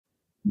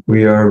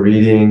We are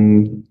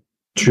reading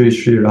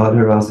Sri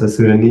Radha Rasa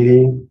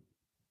Sudhanidhi,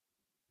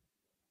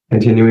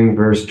 continuing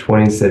verse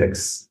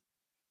 26.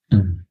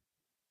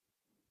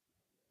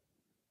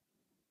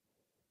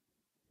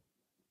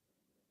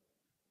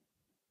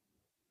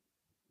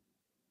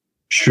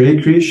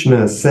 Sri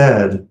Krishna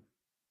said,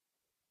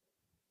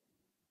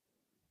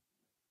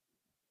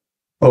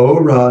 O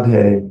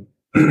Radhe,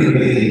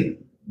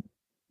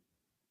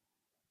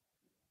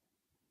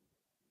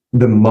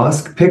 the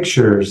Musk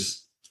pictures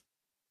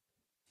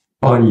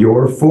on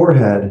your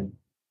forehead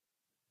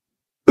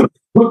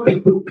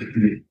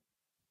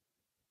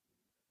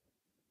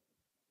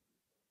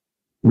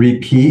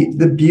repeat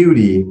the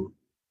beauty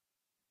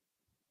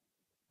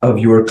of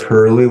your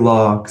curly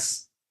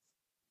locks.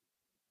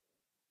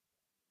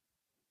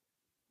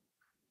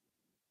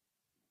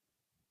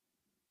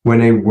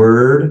 When a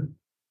word,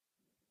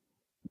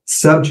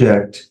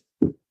 subject,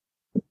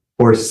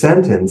 or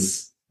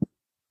sentence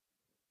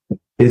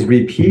is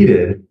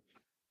repeated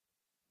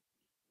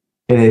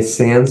in a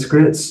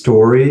Sanskrit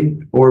story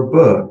or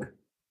book,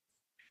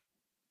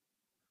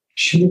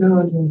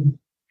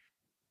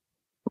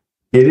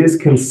 it is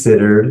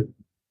considered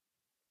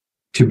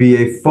to be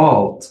a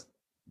fault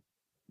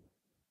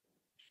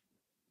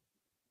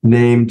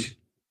named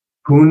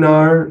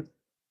Punar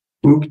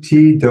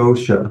Ukti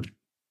Dosha.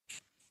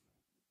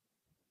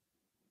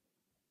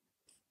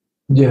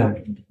 Yeah.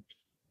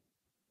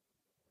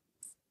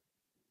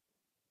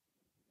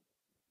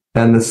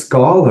 And the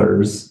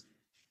scholars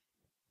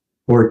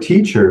or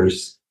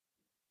teachers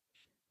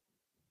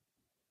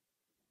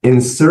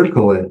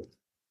encircle it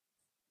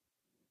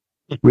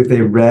with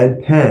a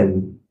red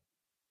pen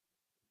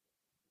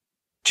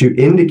to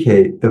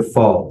indicate the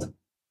fault.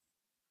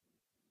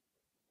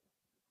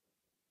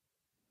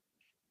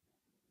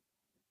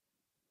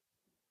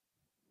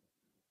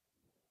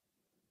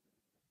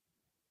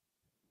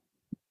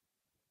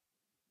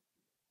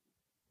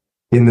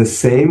 In the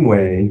same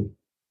way,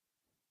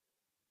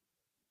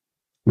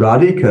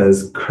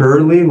 Radhika's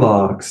curly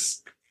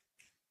locks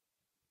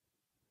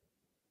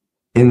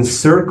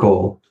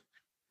encircle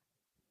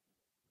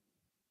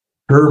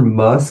her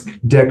musk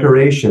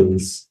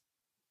decorations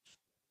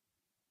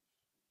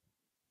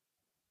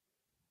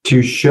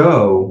to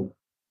show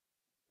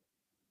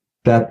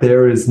that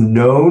there is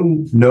no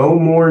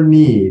more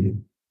need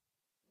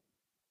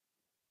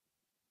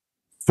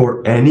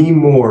for any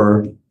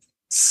more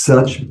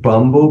such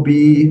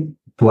bumblebee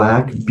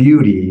black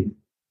beauty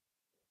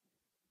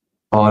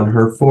on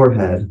her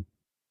forehead,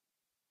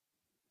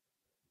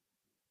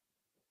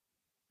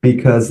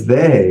 because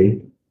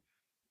they,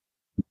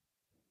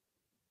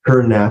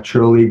 her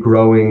naturally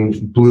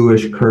growing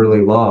bluish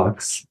curly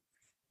locks,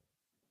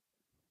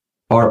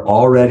 are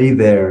already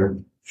there.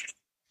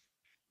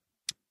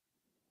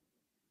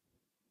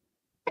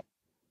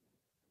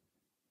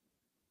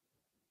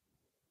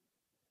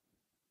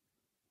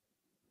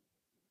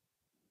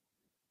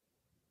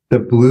 The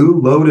blue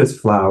lotus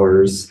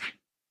flowers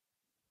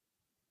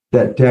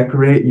that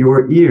decorate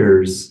your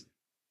ears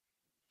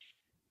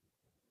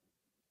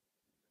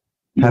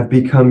have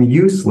become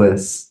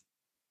useless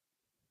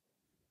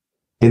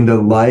in the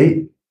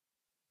light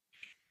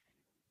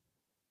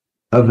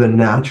of the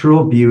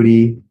natural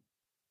beauty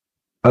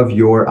of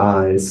your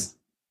eyes.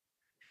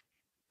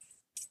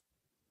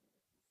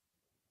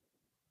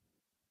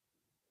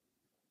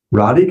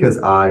 Radhika's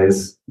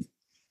eyes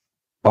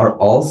are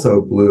also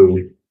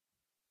blue,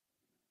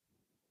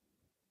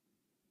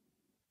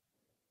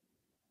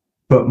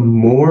 but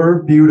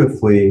more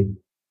beautifully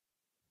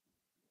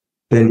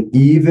than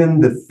even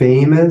the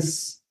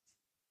famous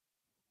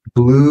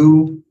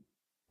blue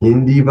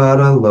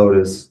Indivara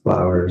lotus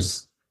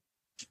flowers.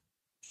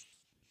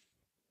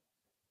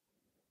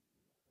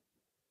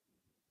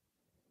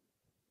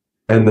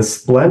 And the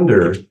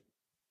splendor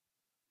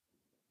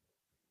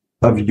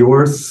of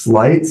your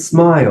slight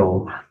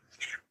smile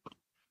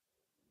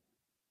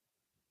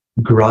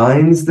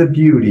grinds the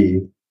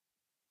beauty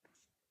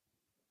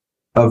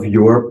of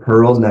your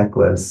pearl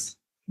necklace.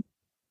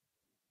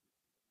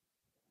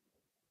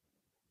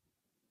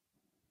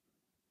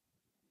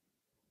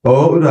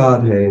 O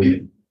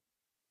Radhe,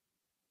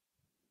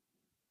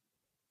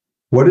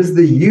 what is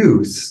the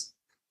use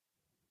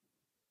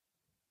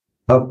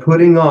of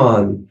putting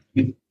on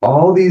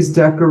all these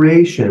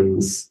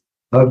decorations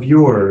of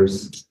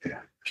yours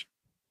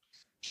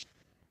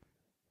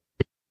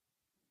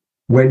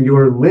when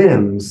your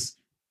limbs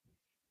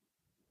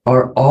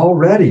are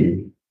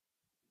already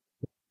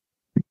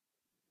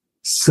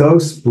so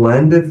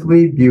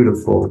splendidly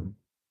beautiful?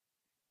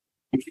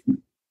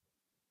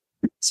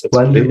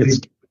 Splendidly.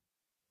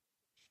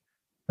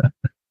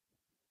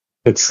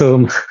 It's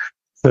so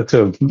such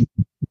a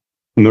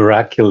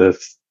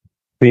miraculous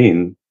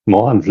scene.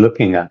 Mohan's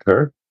looking at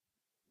her,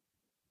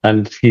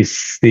 and he's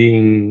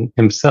seeing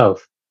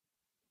himself.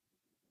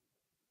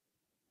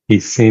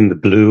 He's seen the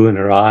blue in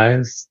her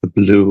eyes, the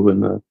blue in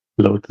the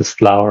lotus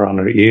flower on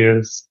her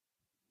ears,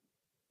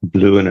 the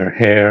blue in her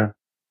hair.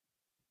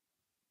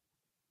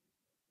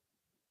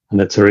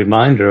 And it's a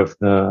reminder of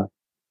the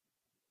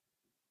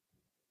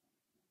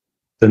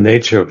the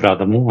nature of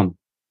Radha Mohan.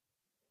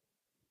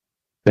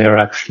 They are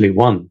actually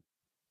one.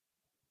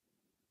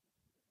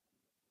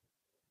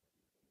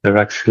 They're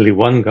actually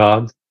one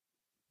God,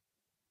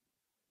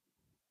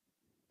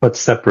 but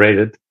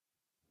separated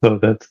so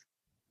that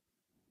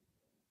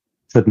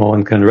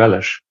Mohan can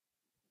relish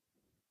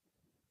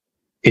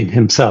in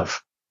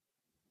himself.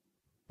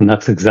 And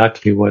that's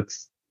exactly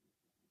what's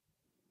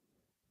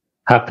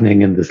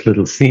happening in this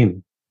little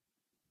scene.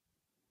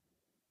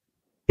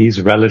 He's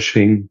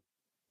relishing,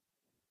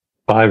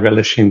 by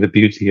relishing the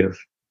beauty of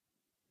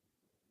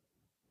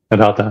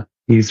Radha,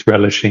 he's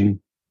relishing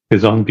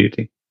his own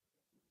beauty.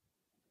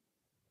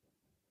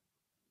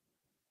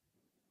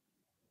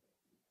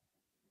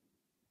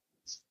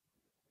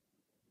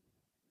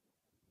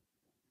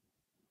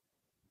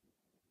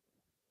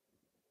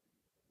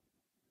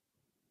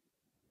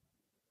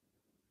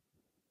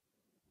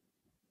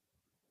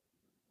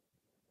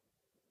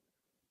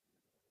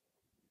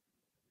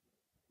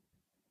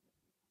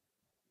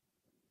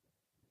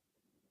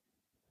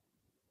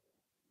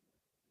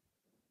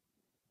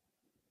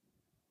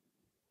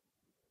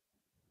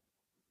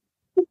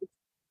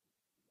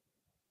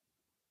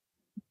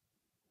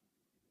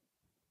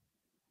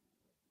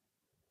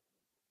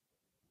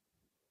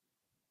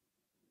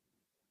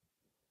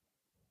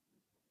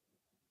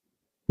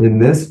 In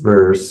this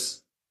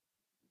verse,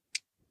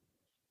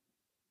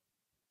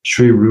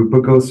 Sri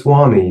Rupa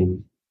Goswami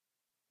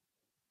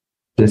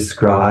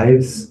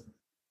describes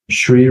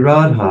Sri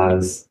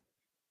Radha's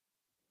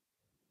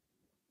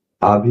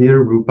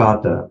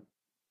Abhirupata,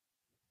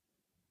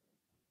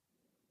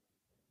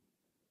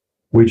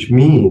 which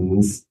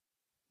means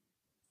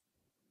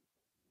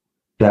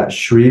that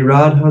Sri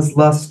Radha's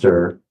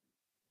luster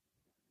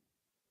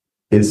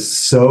is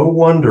so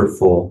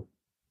wonderful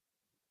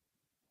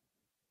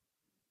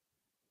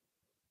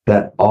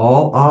that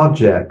all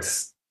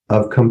objects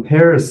of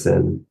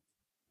comparison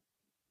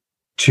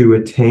to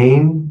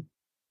attain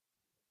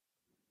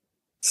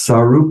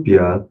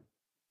sarupya,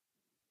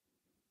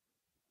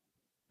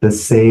 the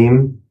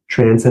same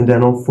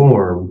transcendental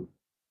form,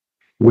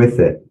 with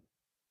it.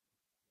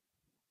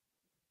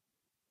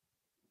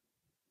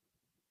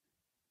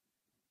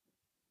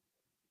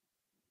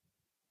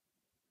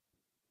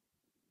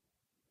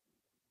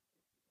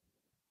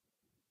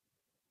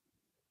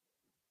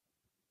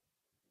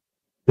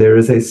 There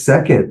is a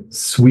second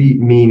sweet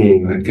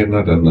meaning. I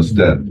cannot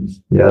understand.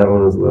 Yeah, that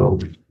one was little.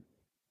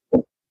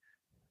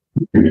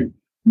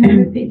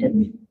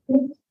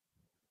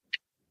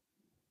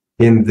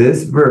 In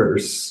this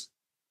verse,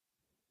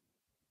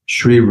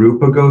 Sri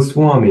Rupa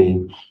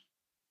Goswami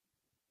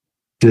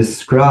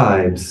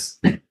describes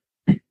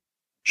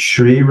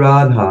Sri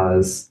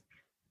Radha's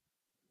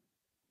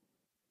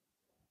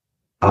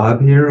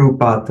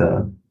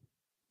Abhirupata,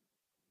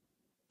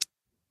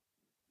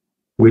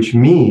 which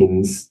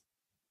means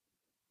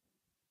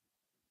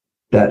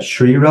that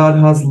Sri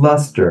Radha's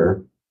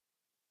luster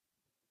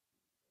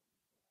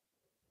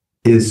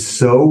is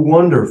so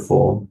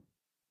wonderful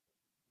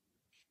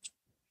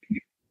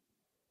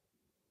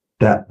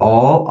that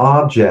all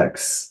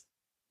objects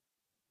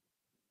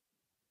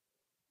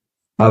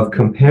of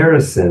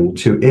comparison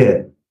to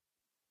it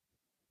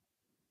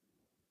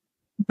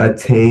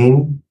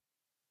attain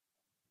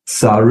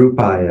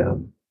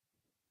sarupaya.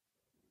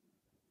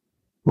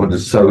 What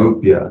is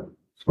Sarupya?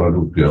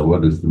 Swarupya?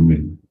 What is the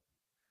meaning?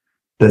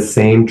 The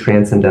same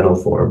transcendental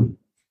form.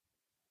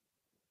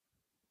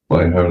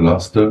 By her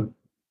luster?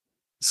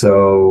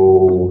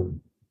 So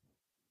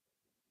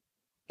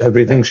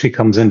Everything she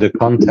comes into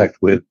contact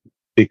with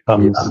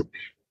becomes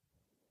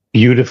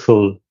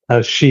beautiful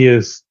as she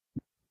is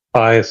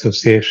by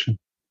association.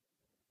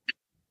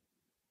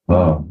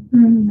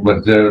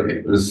 But there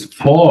is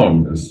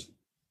form, is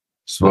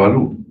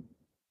Swarup.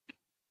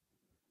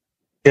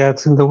 Yeah,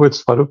 it's in the word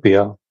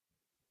Svarupya,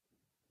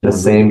 the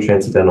same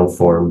transcendental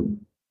form.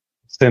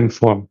 same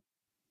form.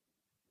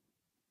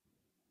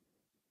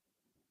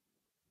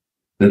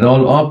 That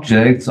all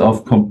objects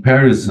of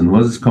comparison,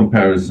 what is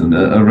comparison?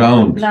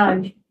 Around.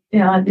 Vergleich.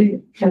 Ja,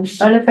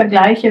 alle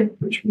Vergleiche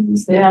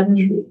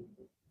werden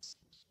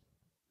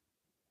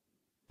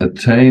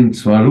Attain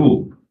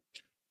Swarup.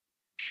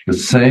 The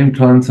same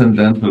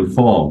transcendental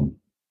form.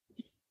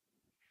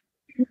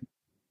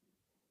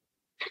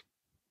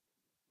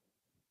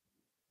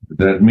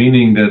 That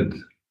meaning that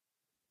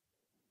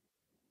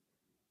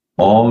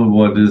all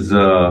what is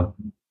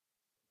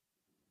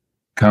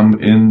come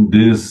in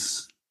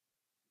this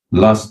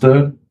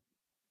luster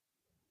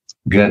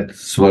get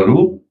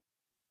Swarup.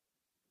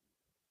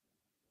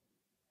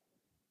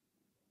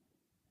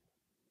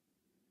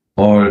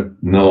 Or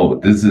no,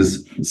 this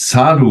is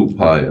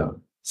Sarupaya,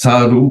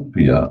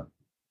 Sarupya.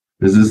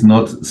 This is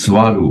not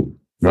Swarup,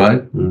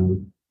 right?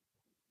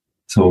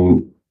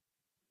 So,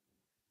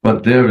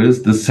 but there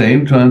is the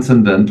same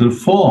transcendental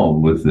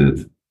form with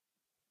it.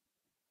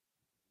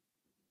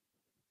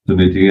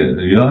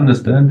 Sudhanidhi, you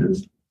understand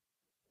this?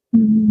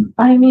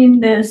 I mean,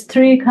 there's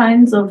three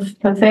kinds of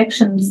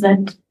perfections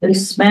that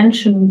is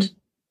mentioned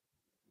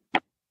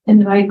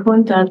in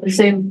Vaikuntha. The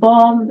same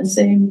form, the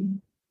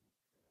same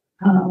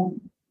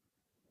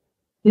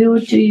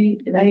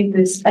beauty like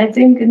this. I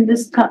think in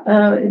this,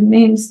 it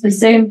means the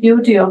same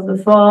beauty of the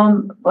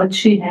form, what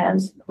she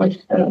has, what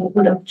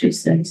Buddha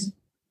says.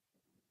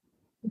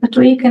 But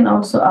we can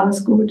also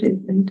ask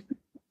Gurudev.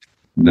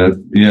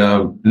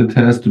 It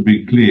has to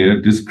be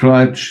clear.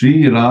 Describe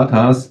Sri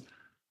Radha's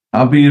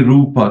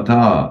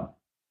Abhirupata.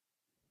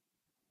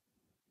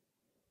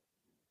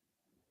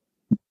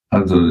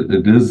 Also,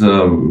 it is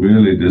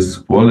really this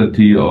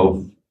quality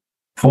of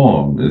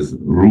form.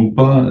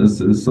 Rupa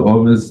is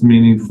always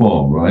meaning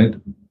form, right?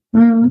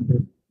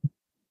 Mm.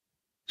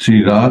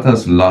 Sri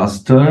Radha's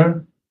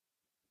luster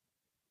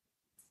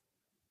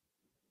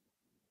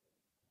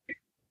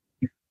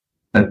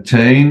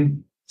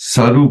attain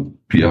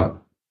sarupya,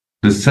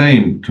 the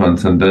same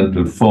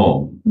transcendental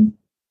form. Mm.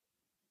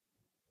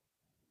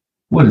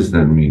 What does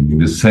that mean?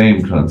 The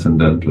same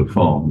transcendental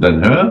form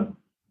than her?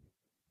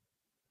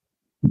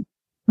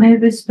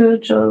 Maybe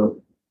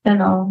spiritual,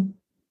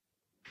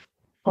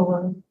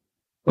 or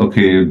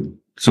Okay,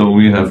 so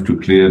we have to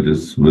clear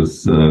this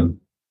with.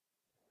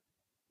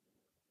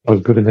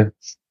 Gurudev.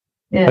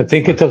 yes. I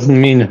think it doesn't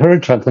mean her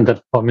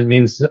transcendental form. It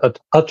means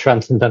a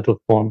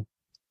transcendental form.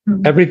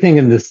 Mm. Everything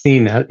in the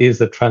scene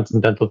is a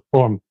transcendental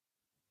form.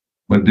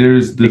 But there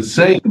is the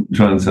same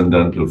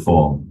transcendental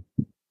form.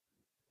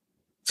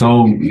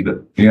 So,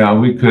 yeah,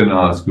 we can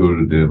ask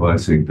Gurudev. I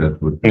think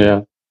that would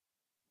be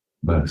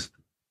best.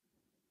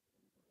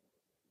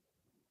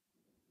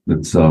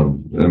 It's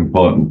some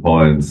important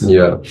points.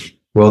 Yeah.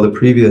 Well, the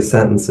previous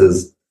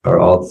sentences are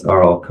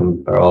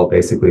all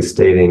basically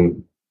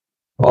stating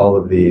all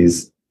of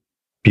these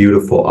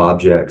beautiful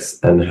objects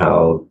and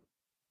how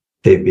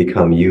they've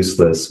become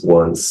useless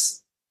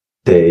once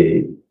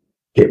they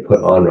get put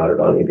on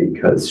Radharani,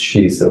 because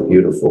she's so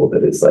beautiful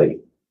that it's like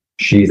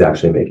she's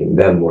actually making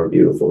them more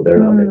beautiful. They're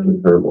not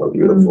making her more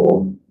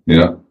beautiful.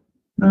 Yeah.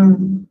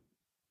 Mm.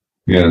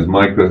 Yes,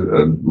 But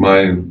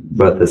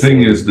the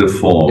thing is the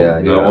form.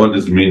 Yeah. What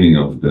is meaning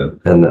of that?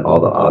 And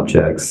all the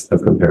objects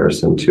of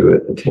comparison to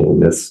it attain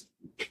this.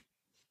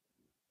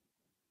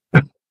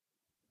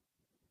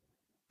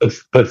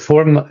 But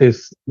form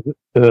is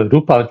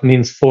rupa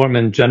means form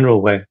in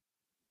general way.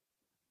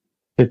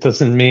 It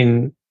doesn't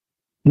mean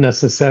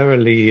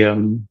necessarily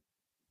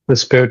the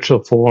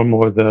spiritual form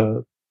or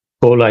the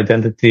whole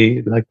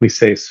identity, like we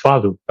say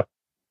svarupa.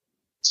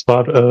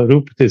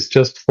 Rupa is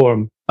just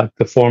form, like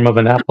the form of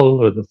an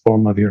apple or the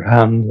form of your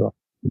hand.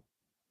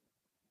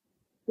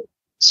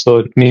 So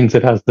it means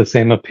it has the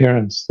same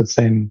appearance, the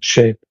same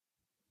shape.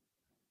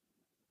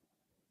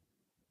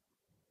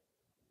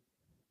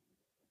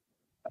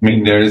 I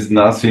mean, there is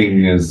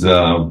nothing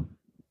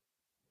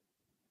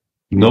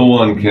no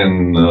one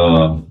can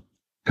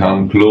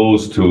come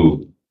close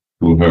to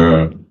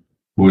her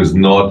who is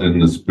not in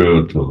the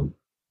spiritual,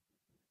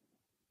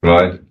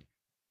 right?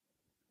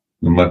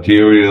 The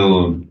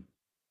material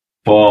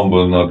form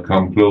will not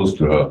come close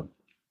to her.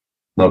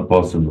 Not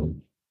possible.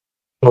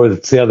 Or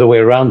it's the other way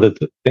around, that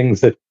the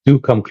things that do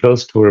come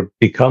close to her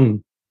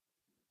become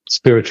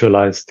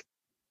spiritualized.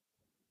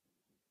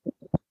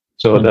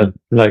 So that,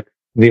 like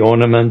the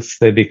ornaments,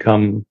 they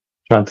become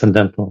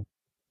transcendental.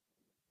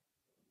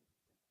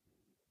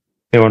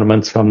 The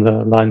ornaments from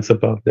the lines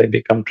above, they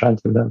become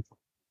transcendental.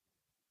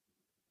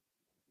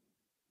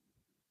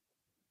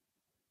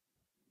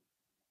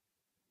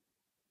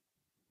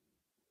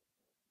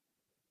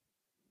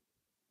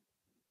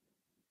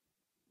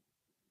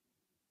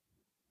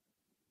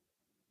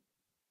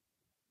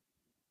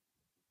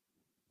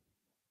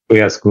 We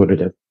ask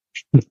Gurudev.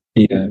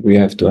 Yeah, we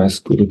have to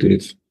ask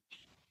Gurudev.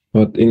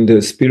 But in the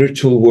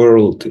spiritual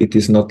world, it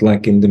is not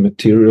like in the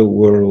material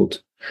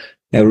world.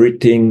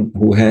 Everything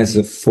who has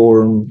a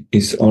form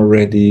is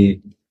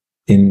already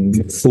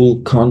in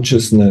full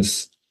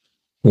consciousness,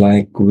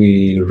 like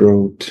we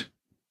wrote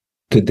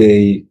the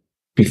day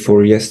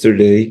before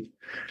yesterday,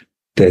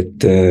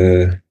 that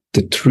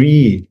the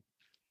tree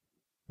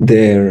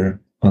there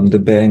on the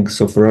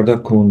banks of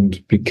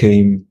Radhakund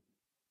became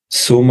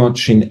so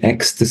much in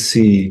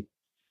ecstasy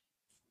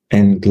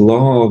and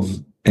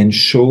love, and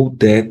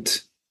showed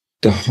that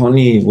the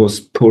honey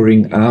was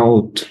pouring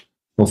out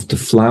of the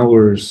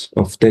flowers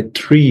of that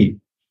tree.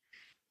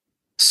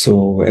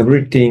 So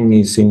everything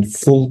is in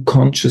full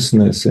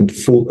consciousness and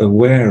full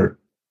aware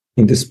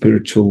in the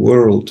spiritual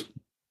world.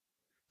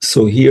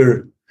 So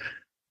here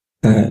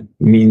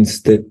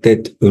means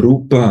that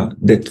rupa,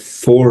 that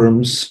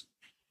forms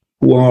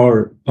who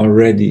are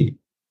already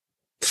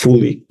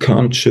fully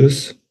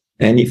conscious,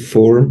 any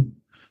form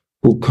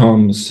who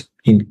comes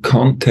in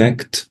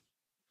contact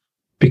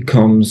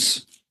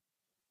becomes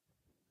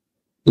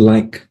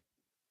like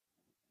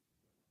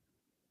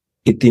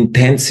it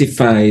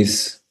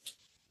intensifies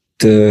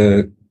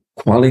the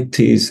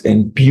qualities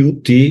and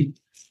beauty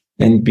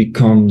and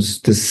becomes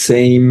the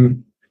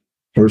same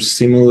or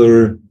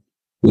similar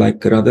like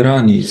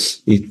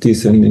Radharani's. It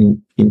is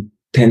an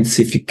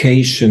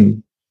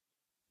intensification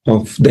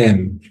of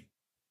them.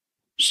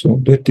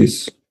 So that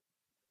is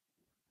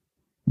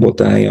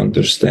what I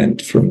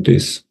understand from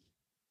this.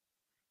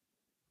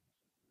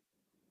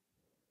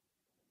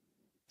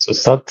 So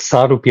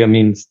sarupya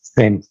means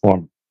same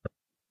form.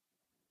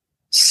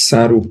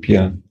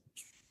 Sarupya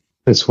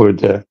This word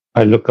there,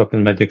 I look up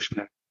in my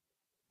dictionary.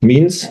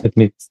 means It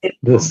means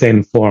the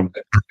same form.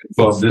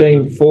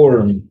 same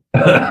form.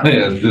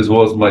 Yes, this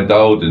was my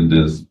doubt in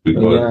this,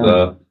 because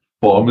Yeah.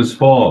 Form is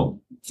form.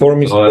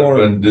 Form is So form.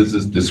 when this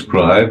is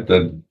described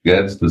that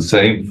gets the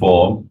same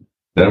form,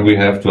 then we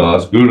have to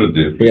ask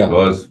Gurudev, Yeah.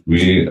 because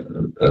we,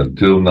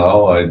 until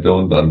now, I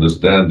don't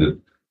understand it,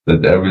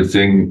 that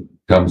everything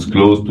comes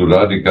close to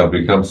Radhika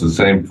becomes the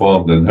same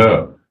form than her.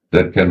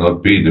 That cannot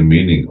be the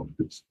meaning of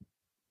this.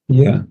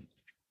 Yeah.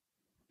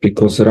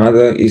 Because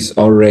Radha is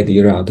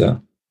already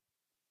Radha.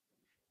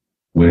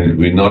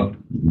 We not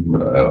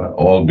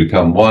all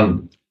become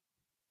one.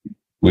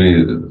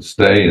 We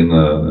stay in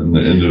an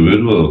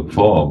individual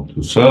form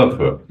to serve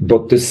her.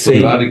 But the So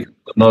same. Radhika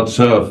does not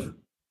serve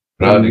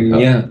Radhika.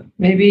 Yeah.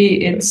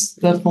 Maybe it's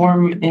the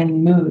form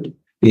and mood.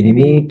 In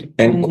Maybe mood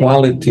and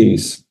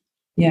qualities.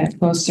 Yeah,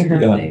 close to her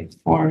Yeah.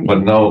 form.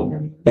 But now,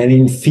 And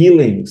in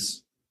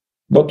feelings.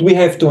 But we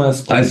have to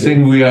ask. I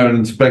think we are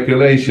in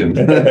speculation.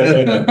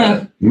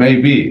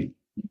 Maybe.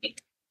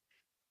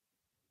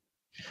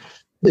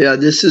 Yeah,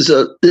 this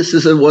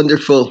is a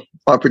wonderful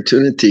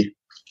opportunity,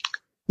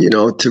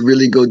 to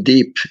really go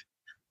deep,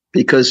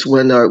 because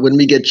when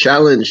we get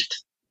challenged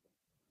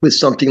with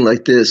something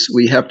like this,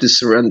 we have to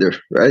surrender,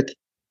 right?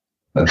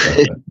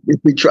 If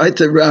we try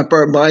to wrap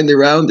our mind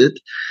around it,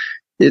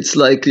 it's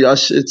like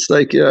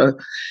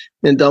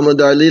in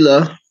Damodar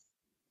Lila,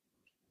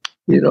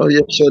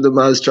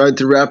 Yashoda is trying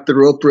to wrap the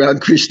rope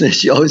around Krishna.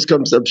 She always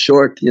comes up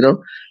short,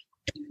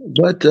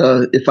 But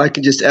if I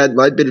could just add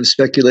my bit of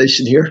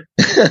speculation here.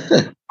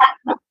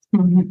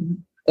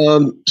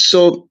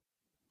 So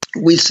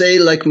we say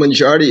like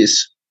manjaris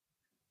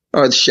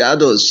are the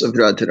shadows of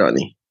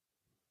Radharani.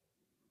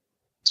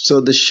 So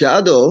the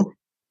shadow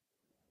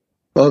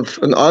of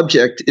an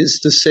object is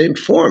the same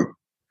form.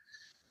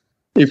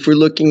 If we're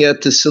looking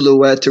at the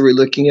silhouette or we're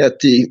looking at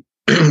the,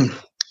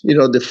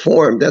 the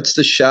form, that's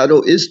the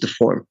shadow is the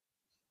form.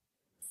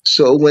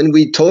 So when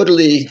we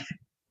totally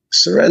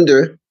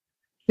surrender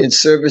in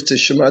service to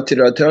Srimati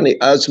Radharani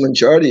as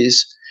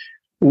manjaris,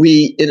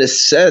 we, in a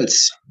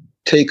sense,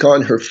 take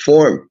on her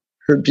form,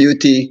 her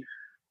beauty,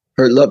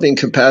 her loving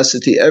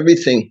capacity.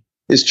 Everything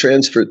is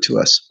transferred to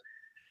us.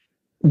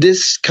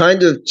 This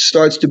kind of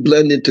starts to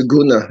blend into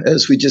guna,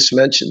 as we just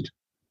mentioned.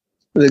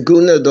 The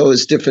guna, though,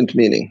 is different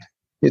meaning.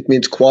 It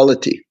means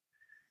quality.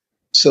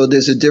 So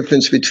there's a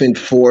difference between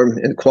form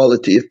and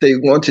quality. If they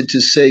wanted to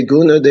say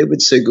guna, they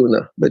would say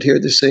guna. But here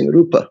they're saying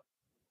rupa.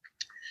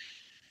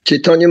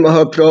 Chaitanya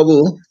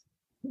Mahaprabhu,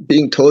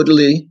 being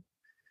totally,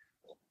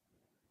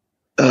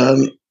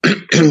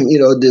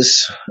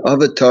 this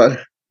avatar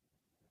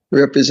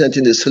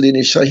representing this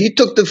Halini Shah, he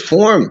took the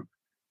form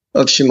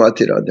of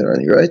Srimati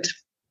Radharani, right?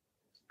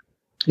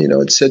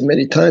 It's said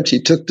many times, he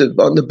took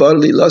on the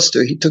bodily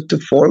luster, he took the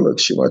form of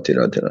Srimati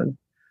Radharani.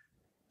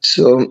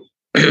 So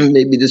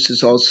maybe this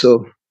is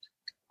also,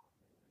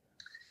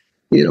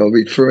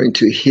 referring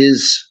to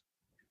his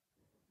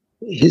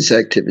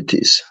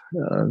activities.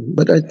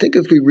 But I think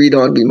if we read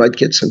on, we might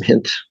get some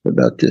hint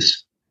about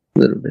this a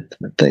little bit.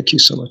 Thank you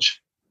so much.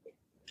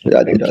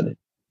 Radhe, Radhe.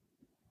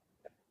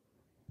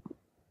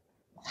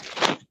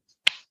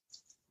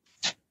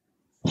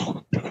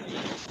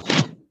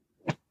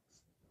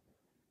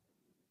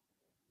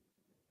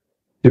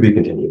 To be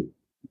continued.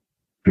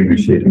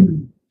 Appreciate it.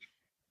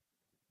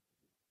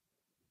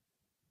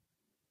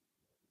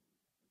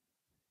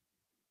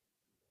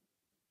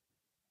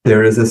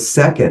 There is a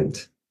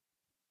second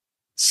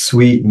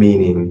sweet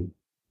meaning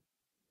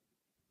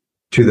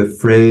to the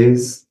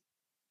phrase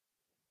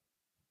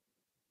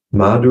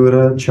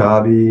Madhura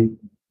Chabi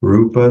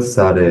Rupa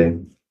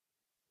Sade,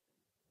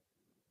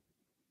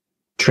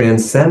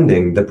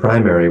 transcending the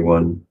primary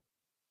one.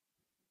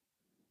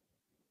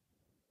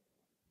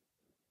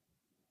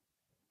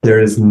 There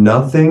is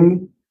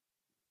nothing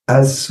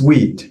as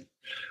sweet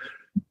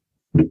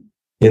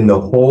in the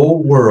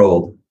whole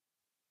world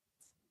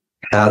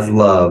as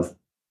love.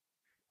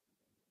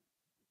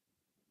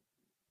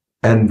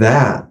 And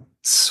that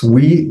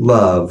sweet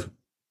love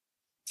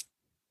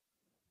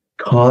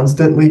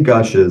constantly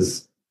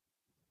gushes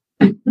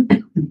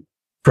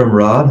from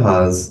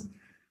Radha's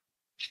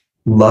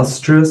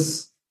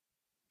lustrous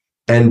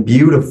and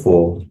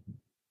beautiful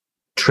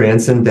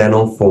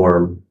transcendental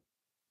form.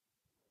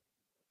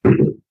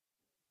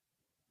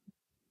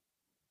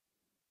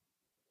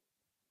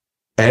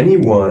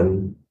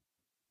 Anyone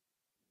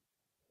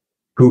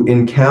who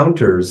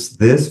encounters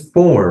this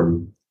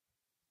form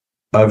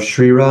of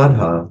Sri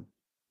Radha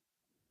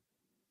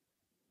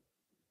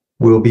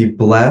will be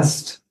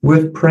blessed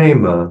with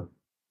prema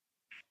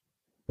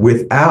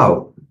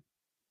without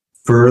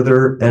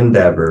further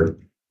endeavor.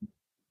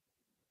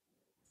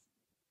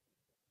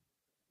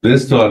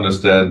 This to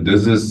understand,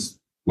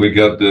 we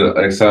got the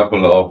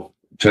example of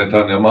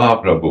Chaitanya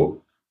Mahaprabhu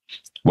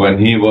when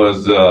he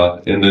was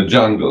in the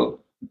jungle.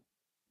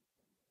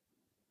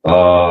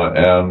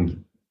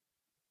 And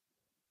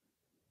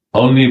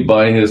only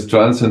by his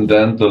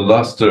transcendental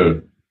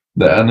luster,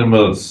 the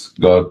animals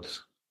got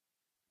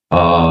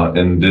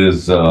in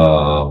this,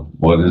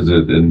 what is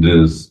it, in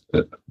this,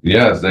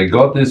 yes, they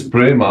got this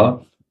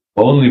prema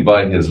only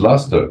by his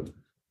luster.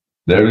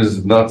 There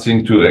is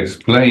nothing to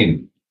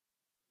explain,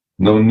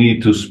 no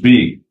need to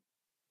speak,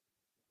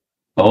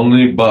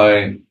 only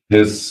by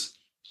his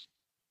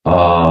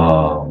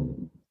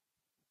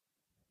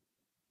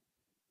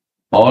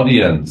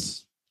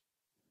audience,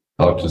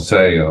 how to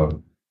say,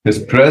 or his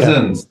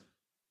presence.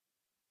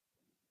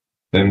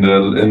 In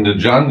the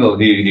jungle,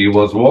 he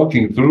was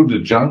walking through the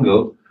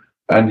jungle,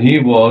 and he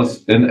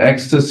was in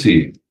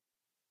ecstasy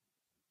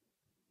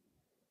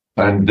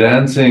and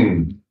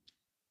dancing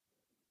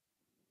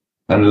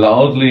and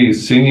loudly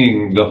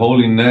singing the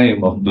holy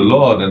name of the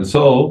Lord. And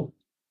so,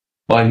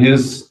 by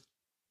his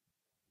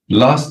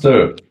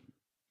luster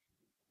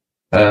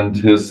and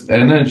his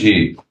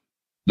energy,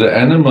 the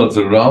animals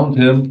around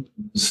him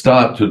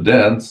start to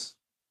dance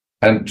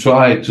and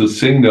try to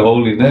sing the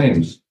holy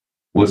names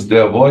with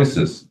their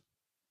voices.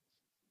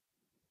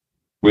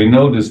 We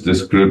know this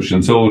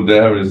description, so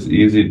there is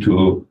easy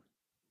to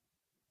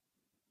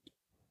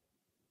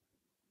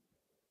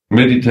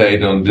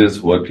meditate on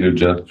this, what you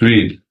just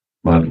read,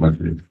 Mahatma.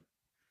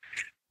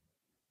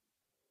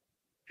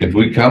 If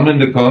we come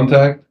into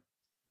contact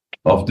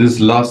of this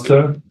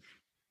luster,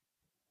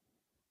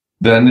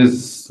 then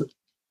it's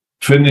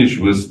finished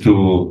with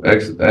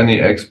any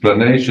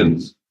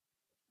explanations.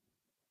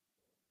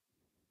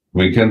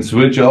 We can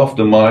switch off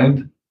the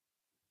mind,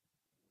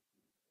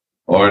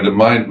 or the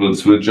mind will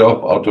switch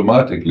off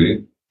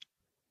automatically.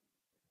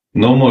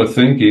 No more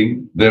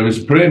thinking. There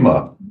is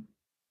prema.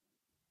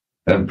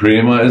 And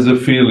prema is a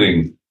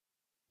feeling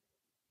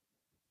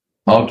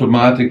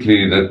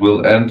automatically that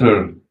will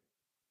enter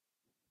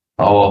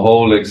our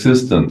whole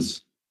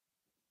existence,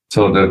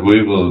 so that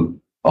we will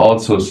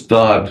also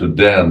start to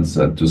dance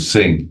and to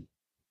sing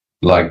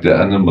like the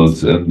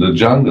animals in the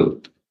jungle.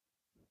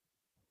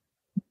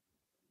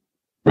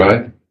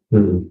 Right?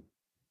 Mm-hmm.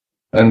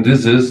 And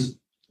this is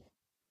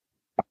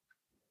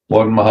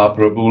what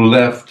Mahaprabhu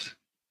left.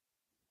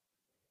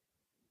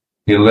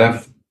 He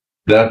left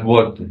that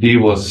what he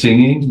was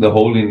singing, the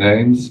holy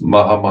names,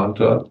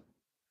 Mahamantra,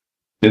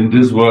 in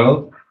this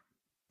world,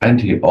 and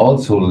he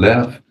also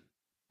left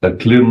a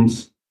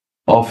glimpse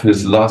of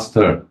his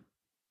luster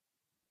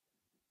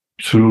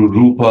through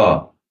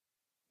Rupa,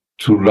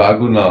 to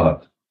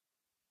Raghunath,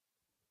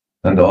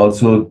 and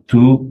also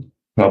to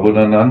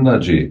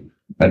Prabodhanandaji.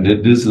 And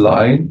in this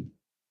line,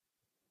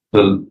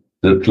 the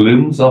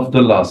glimpse of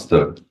the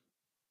luster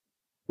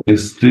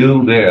is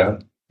still there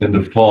in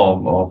the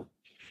form of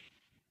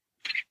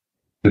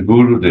the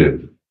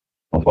Gurudev,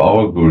 of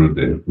our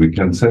Gurudev. We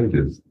can say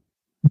this.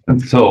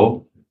 And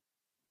so,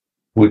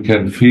 we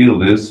can feel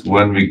this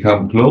when we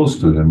come close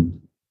to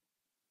him.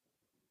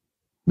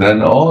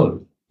 Then all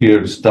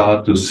here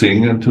start to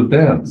sing and to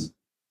dance.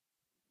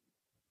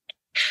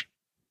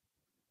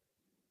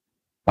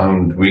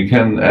 And we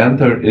can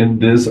enter in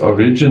this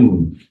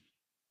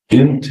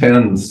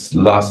intense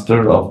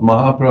luster of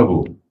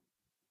Mahaprabhu.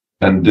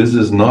 And this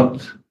is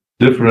not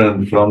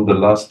different from the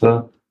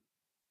luster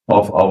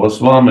of our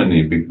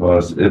Swamini,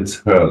 because it's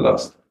her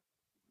luster.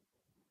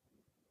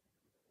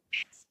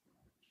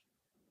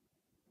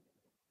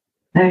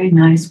 Very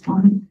nice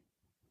point.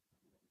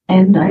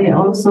 And I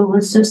also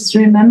was just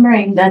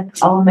remembering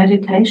that our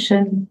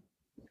meditation,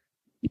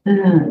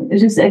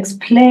 it is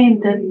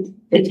explained that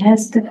it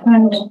has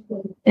different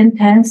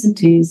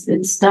intensities.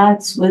 It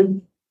starts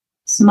with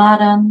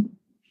smaran,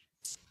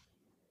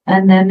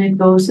 and then it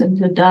goes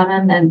into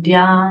dharan and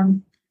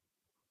dhyan,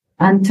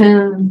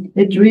 until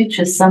it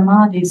reaches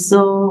samadhi.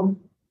 So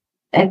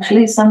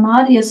actually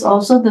samadhi is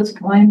also this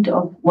point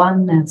of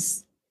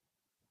oneness.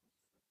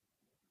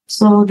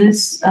 So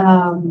this,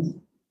 all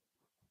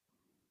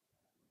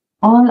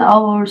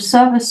our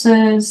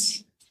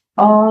services,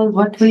 all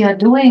what we are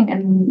doing,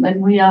 and when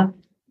we are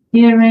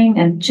hearing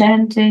and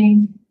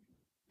chanting,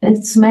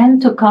 it's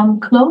meant to come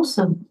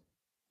closer.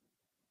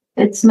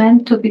 It's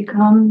meant to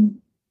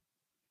become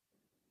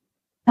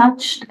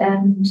touched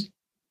and,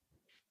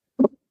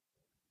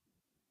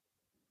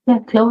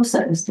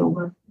 closer is the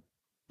word.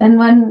 And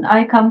when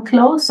I come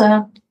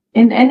closer,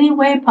 in any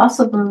way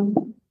possible,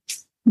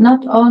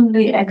 not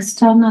only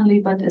externally,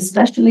 but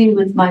especially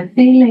with my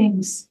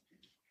feelings,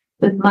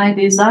 with my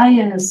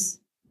desires,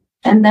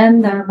 and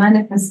then the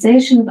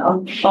manifestation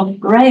of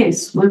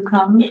grace will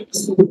come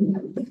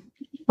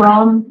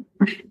from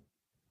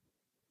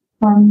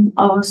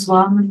our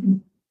Swami.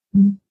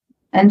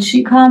 And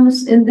she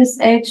comes in this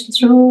age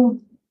through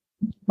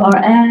or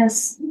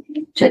as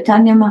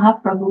Chaitanya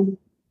Mahaprabhu.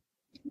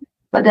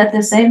 But at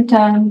the same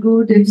time,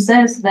 Gurudev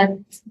says that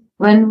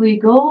when we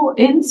go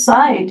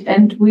inside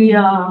and we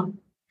are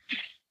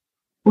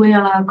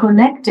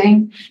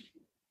connecting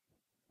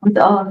with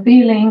our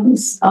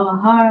feelings, our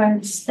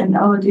hearts, and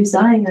our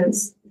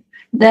desires,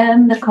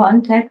 then the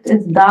contact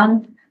is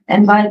done.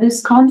 And by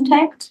this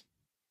contact,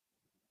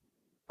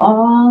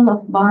 all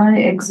of my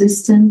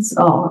existence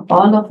or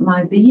all of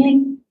my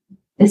being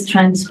is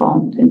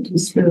transformed into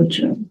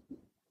spiritual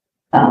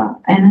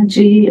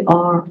energy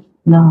or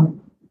love.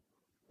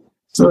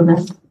 So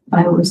that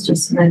I was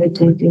just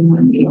meditating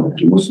when you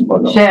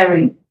were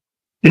sharing.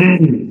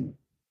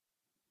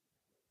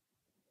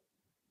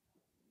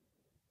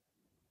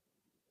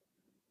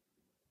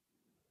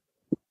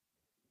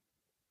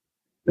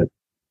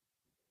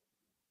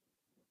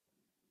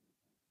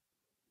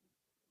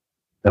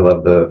 I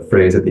love the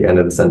phrase at the end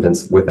of the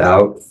sentence,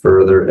 without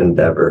further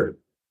endeavor.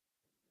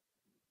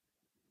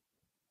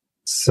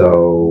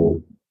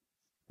 So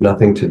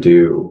nothing to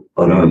do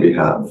on our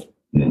behalf.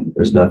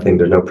 There's no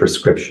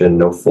prescription,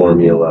 no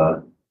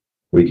formula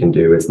we can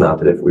do. It's not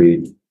that if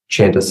we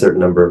chant a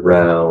certain number of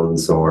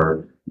rounds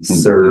or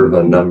serve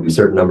a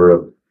certain number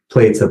of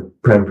plates of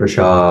prem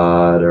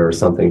prasad or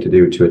something to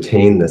do to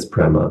attain this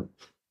prema.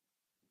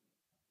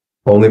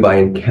 Only by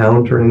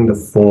encountering the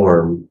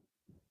form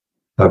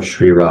of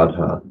Sri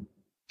Radha,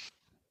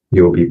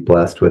 you will be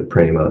blessed with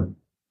prema.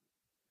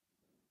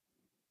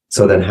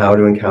 So then how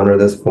to encounter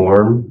this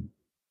form?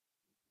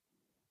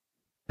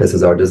 This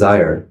is our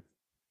desire.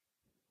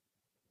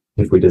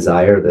 If we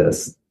desire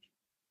this,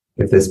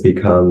 if this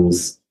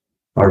becomes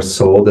our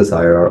sole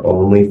desire, our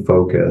only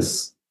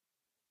focus.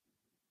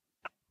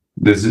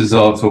 This is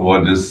also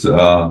what is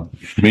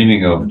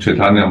meaning of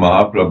Chaitanya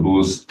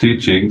Mahaprabhu's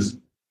teachings.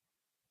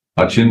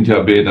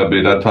 Achintya Beda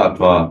Beda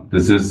Tattva.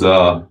 This is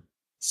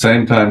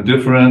same time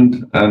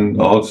different and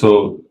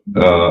also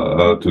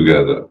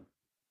together.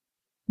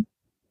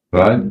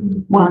 Right?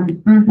 One.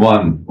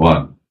 Mm-hmm.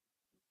 One.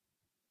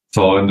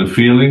 So in the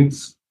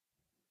feelings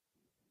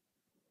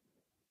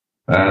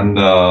and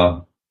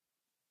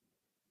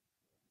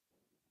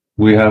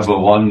we have a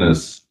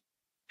oneness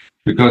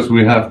because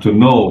we have to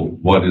know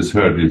what is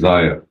her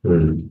desire.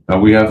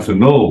 And we have to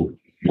know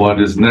what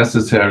is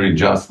necessary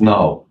just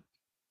now.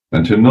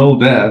 And to know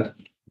that,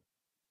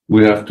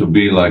 we have to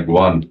be like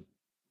one.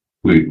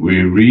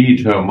 We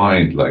read her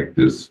mind like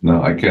this.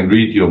 Now I can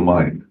read your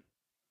mind.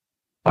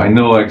 I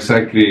know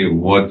exactly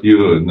what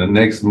you in the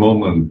next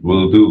moment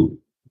will do.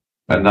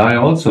 And I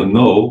also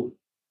know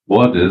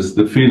what is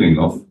the feeling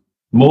of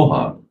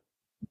moha.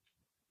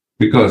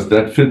 Because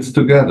that fits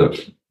together.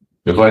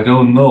 If I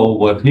don't know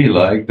what he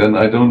liked, then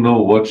I don't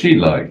know what she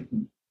liked.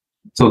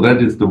 So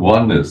that is the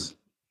oneness.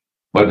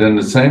 But at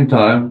the same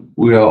time,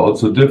 we are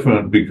also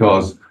different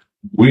because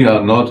we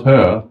are not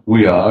her,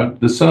 we are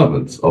the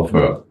servants of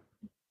her.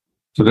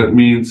 So that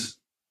means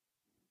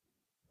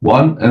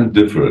one and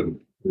different.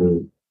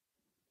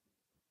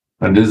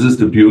 And this is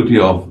the beauty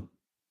of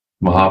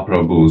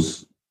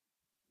Mahaprabhu's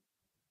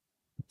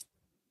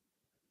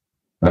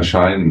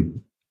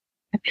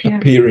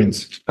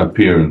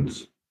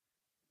appearance.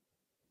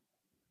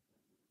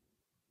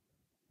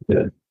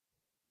 Yeah,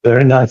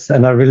 very nice.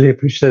 And I really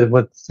appreciate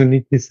what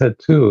Suniti said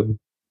too.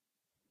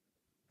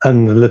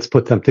 And let's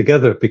put them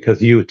together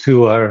because you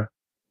two are,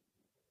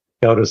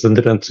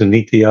 Gaurasundar and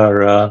Suniti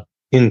are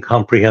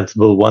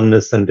incomprehensible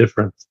oneness and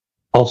difference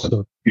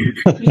also.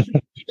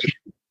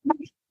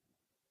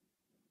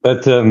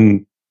 But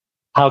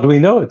how do we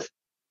know it?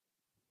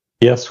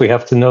 Yes, we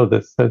have to know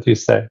this, as you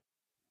say.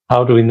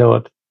 How do we know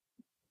it?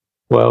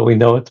 Well, we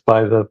know it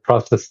by the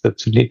process that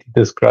Suniti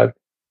described.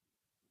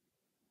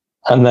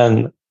 And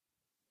then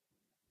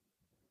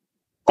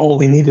all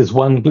we need is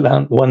one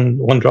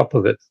drop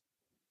of it,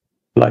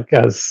 like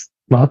as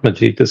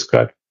Mahatmaji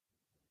described.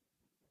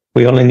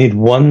 We only need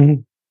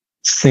one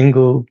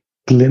single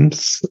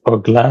glimpse or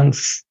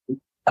glance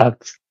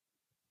at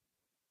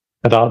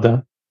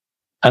Radha,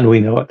 and we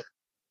know it.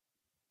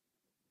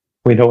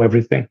 We know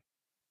everything.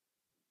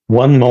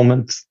 One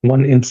moment,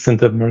 one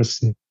instant of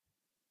mercy.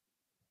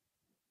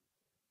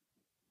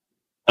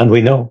 And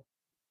we know.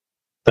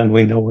 Then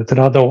we know what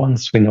Radha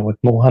wants, we know what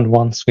Mohan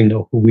wants, we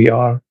know who we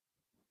are.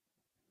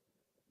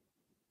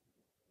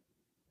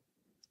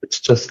 It's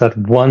just that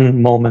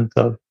one moment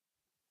of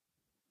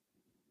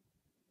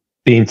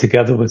being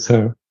together with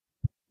her.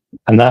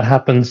 And that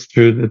happens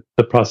through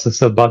the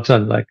process of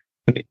bhajan, like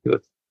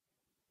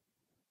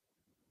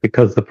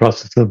because the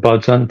process of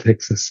bhajan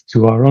takes us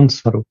to our own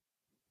Swarup.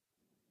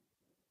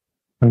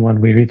 And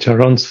when we reach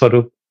our own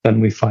Swarup, then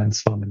we find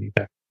Swamini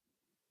there.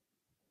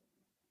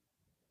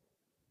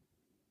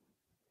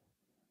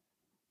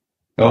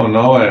 Oh,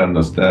 now I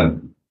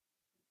understand.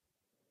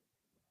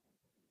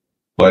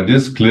 By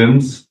this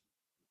glimpse,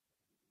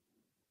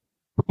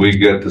 we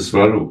get the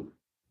Swarup.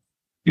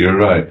 You're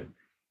right.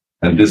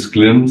 And this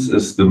glimpse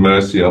is the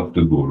mercy of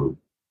the Guru.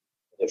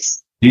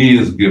 Yes. He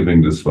is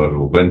giving the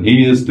Swarup. When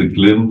he is the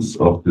glimpse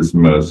of this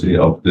mercy,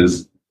 of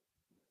this,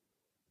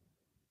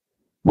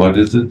 what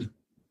is it?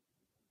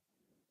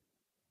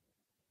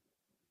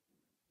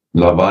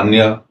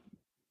 Lavanya,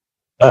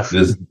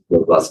 this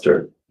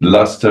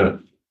luster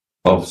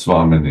of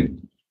Swamini.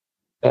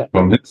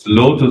 From his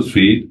lotus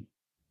feet,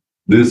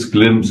 this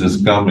glimpse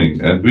is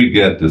coming, and we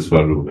get this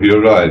Swarup.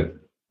 You're right,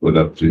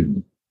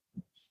 Udapji.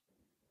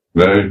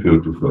 Very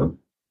beautiful.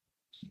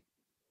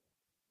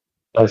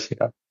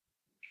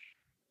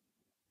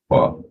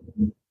 Wow.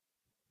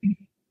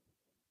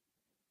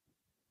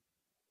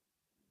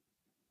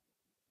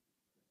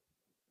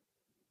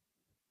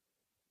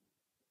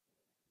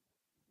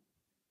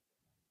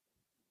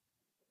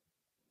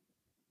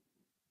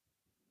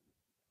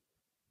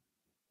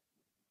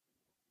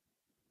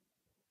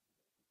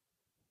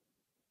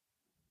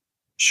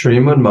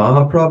 Srimad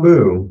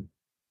Mahaprabhu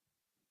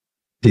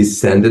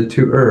descended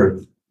to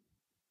earth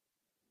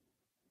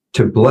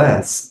to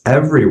bless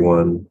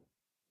everyone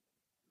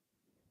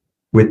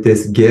with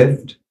this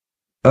gift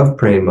of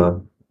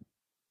prema.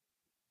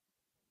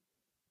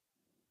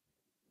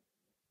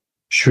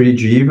 Sri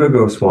Jiva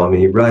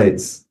Goswami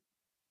writes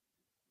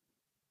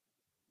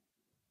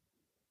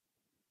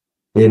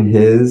in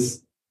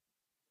his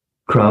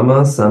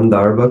Krama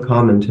Sandarbha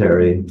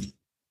commentary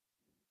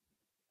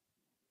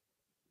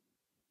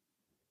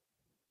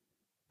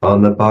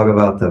on the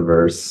Bhagavata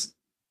verse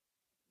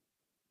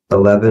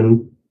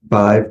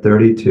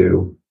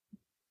 11.532.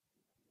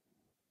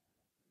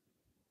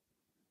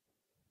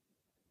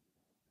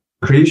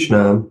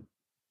 Krishna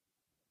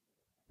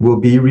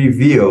will be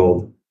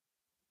revealed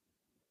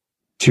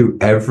to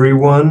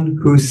everyone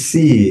who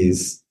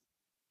sees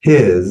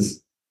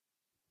his,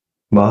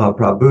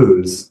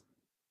 Mahaprabhu's,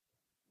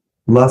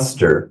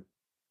 luster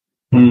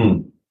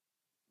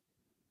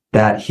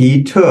that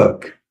he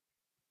took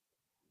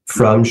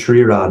from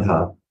Sri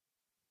Radha.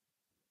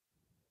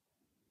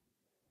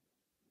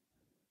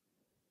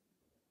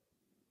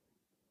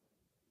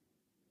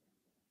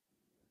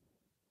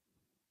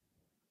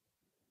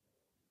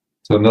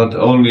 So not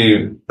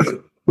only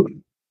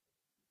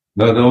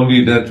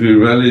that we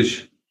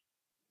relish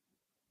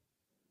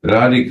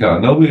Radhika,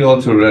 no, we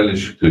also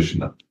relish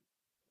Krishna,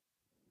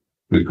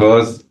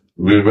 because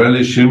we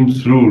relish him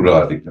through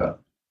Radhika.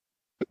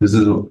 This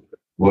is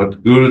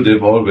what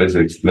Gurudev always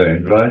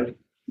explained, right?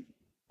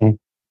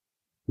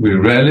 We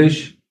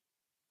relish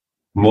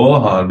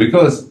Mohan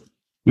because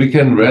we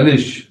can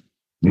relish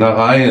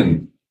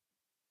Narayan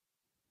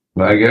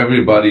like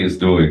everybody is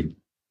doing.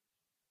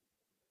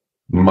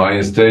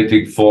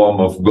 Majestic form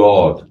of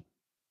God.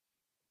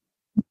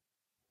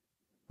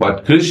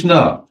 But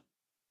Krishna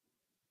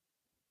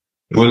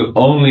will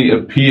only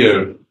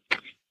appear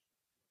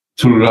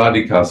through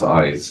Radhika's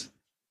eyes,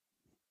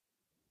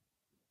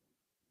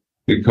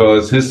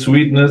 because his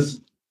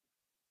sweetness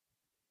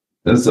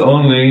is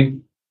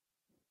only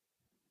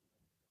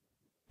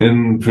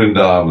in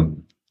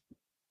Vrindavan.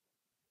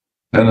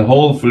 And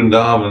whole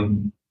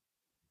Vrindavan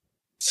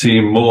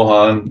see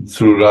Mohan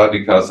through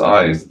Radhika's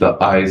eyes, the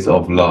eyes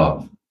of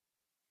love.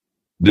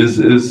 This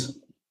is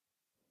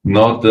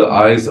not the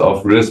eyes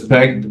of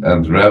respect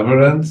and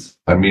reverence.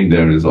 I mean,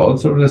 there is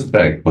also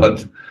respect,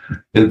 but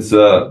it's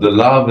the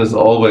love is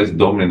always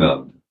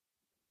dominant.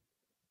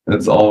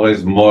 It's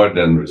always more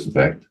than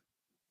respect.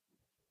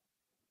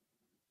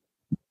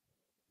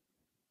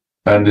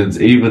 And it's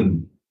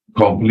even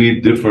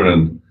complete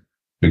different,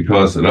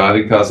 because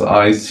Radhika's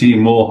eyes see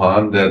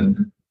Mohan that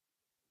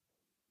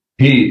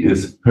he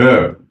is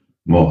her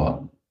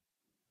Mohan.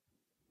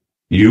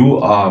 You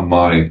are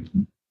my,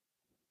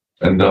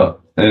 and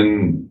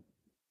in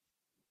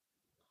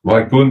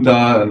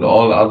Vaikuntha and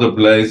all other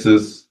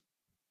places,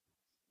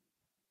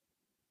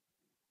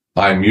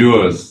 I'm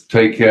yours,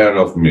 take care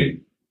of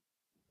me.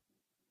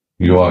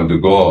 You are the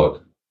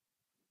God.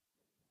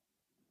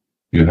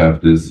 You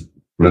have this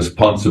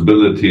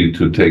responsibility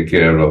to take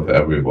care of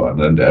everyone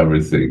and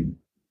everything.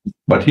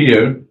 But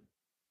here,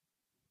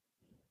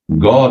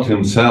 God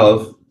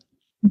himself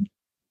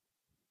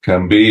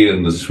can be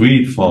in the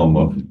sweet form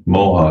of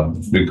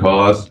Mohan,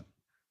 because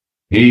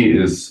he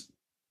is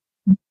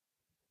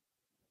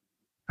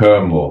her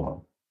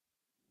Mohan.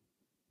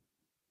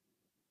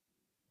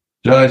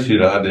 Jai Shri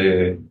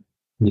Radhe.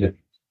 Yeah.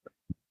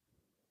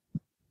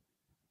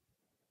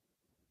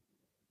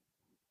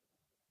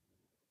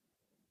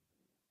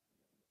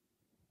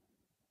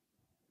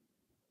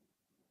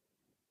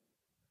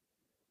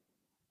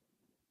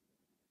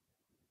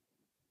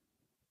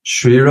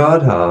 Sri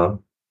Radha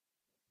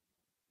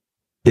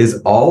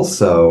is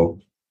also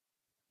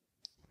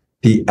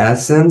the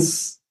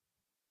essence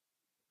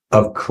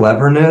of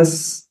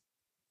cleverness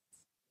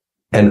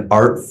and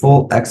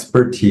artful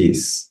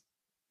expertise.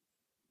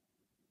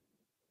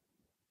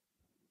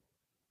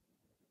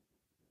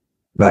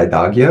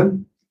 Vaidagya?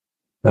 Is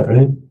that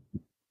right?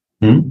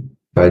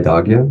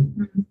 Vaidagya?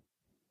 Mhm.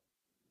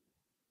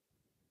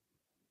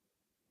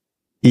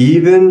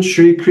 Even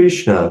Sri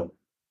Krishna,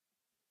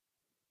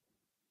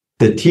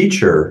 the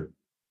teacher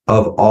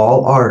of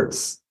all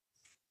arts,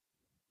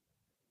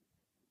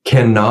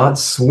 cannot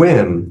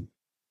swim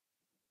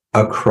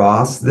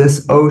across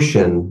this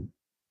ocean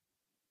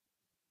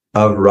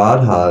of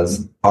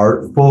Radha's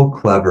artful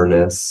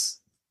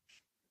cleverness.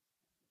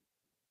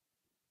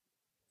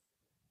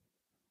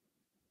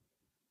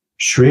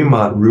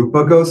 Srimat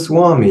Rupa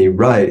Goswami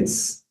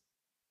writes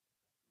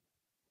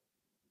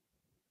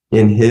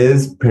in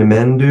his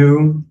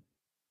Premendu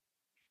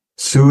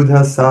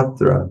Sudha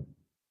Satra,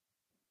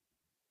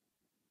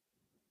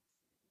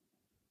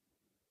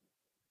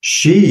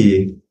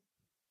 she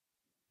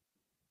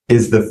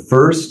is the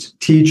first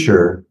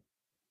teacher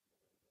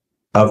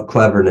of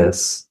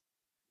cleverness,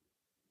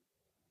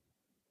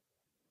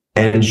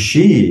 and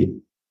she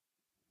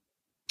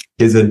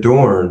is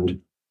adorned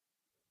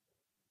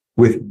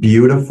with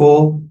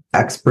beautiful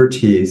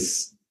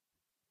expertise.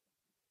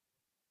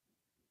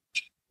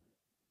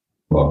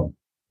 Wow.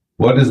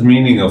 What is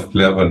meaning of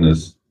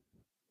cleverness?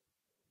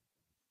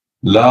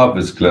 Love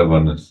is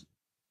cleverness.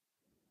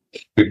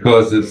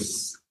 Because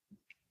it's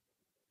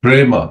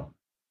prema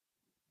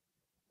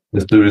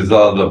is the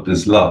result of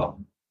this love.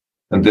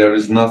 And there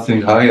is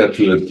nothing higher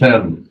to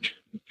attain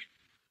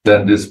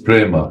than this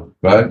prema,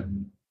 right?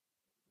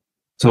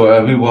 So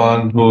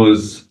everyone who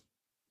is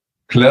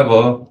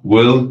clever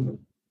will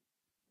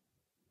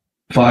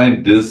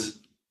find this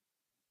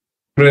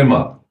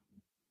prema.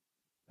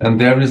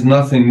 And there is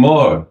nothing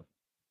more,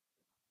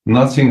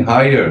 nothing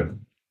higher.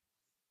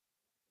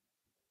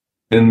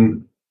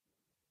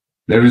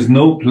 There is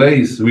no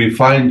place we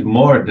find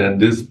more than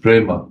this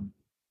prema.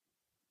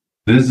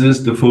 This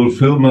is the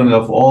fulfillment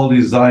of all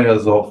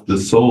desires of the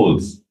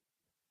souls.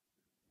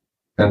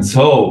 And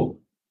so,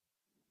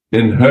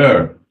 in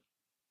her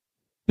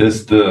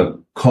is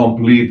the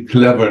complete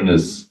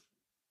cleverness,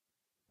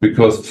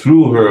 because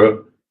through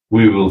her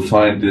we will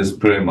find this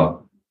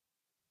prema.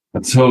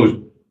 And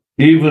so,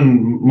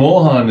 even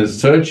Mohan is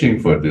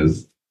searching for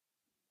this.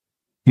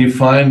 He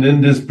finds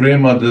in this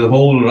prema the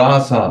whole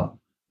rasa,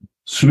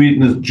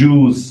 sweetness,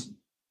 juice.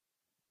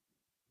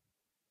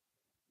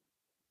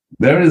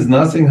 There is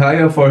nothing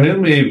higher for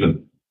him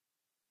even.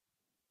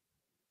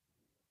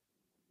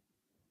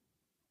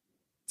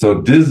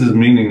 So this is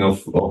meaning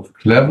of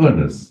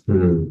cleverness.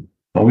 Mm.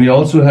 And we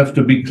also have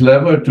to be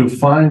clever to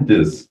find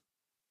this.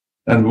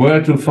 And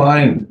where to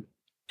find?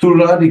 To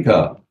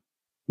Radhika.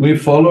 We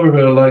follow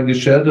her like a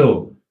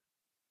shadow.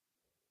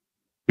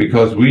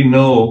 Because we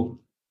know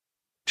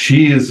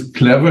she is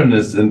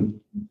cleverness in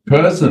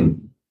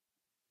person.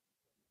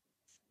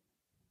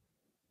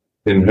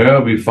 In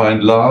her we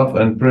find love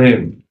and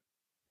prema.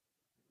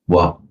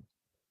 Wow.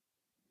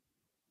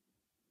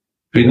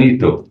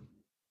 Finito.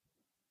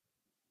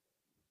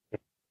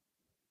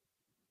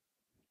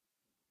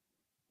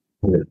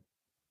 Yeah.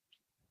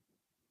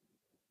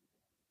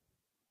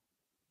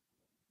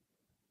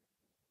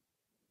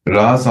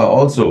 Rasa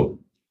also.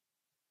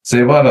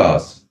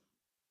 Sevaras.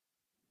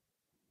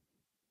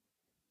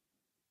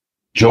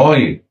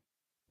 Joy.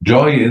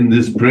 Joy in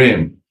this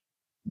prema.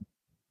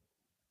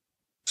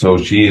 So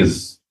she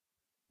is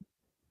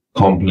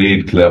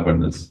complete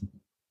cleverness.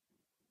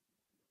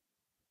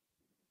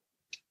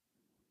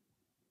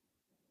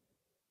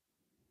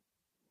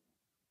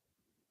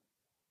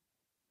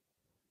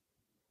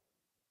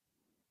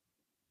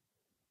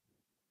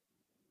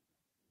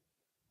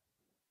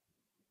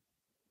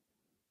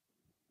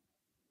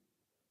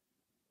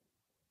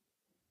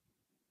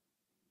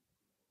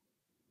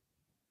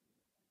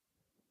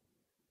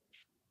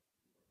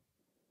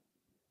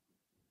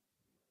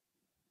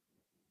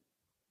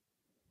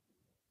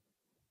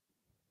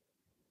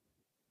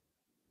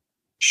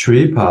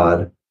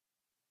 Shripad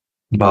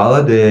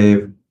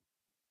Baladev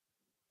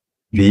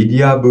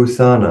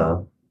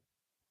Vidyabhusana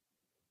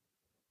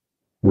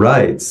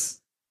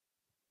writes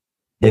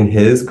in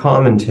his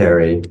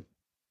commentary,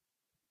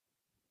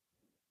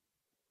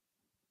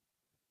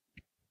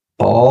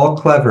 all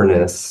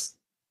cleverness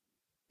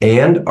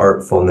and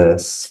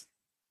artfulness,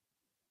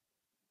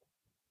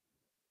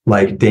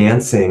 like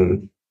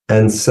dancing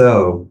and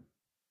so,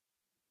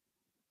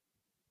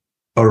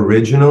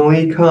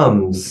 originally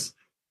comes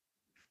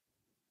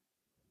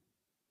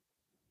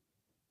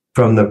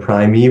from the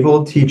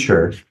primeval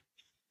teacher,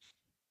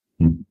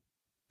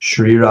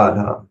 Sri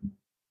Radha.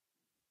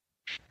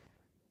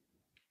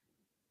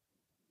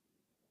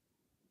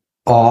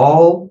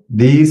 All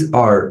these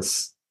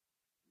arts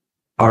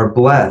are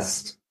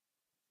blessed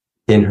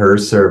in her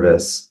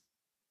service.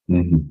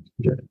 Mm-hmm.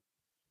 Yeah.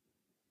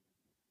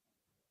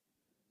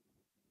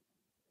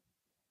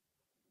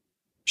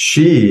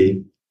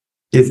 She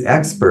is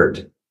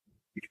expert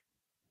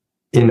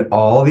in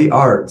all the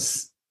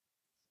arts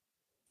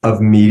of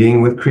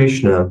meeting with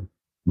Krishna,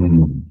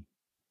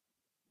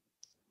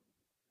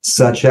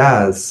 such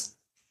as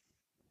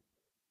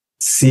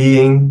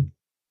seeing,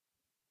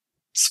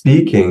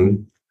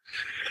 speaking,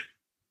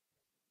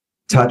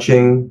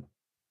 touching,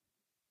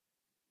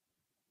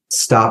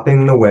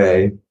 stopping the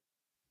way,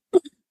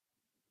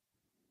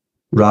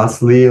 Ras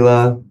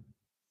Leela,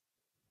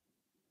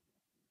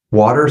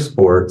 water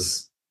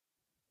sports,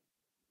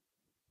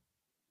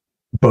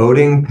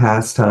 boating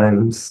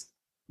pastimes,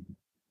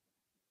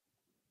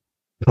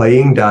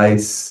 playing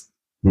dice,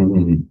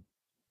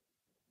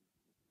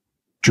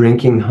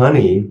 drinking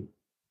honey,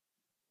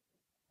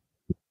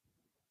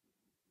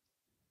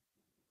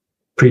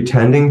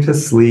 pretending to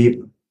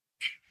sleep,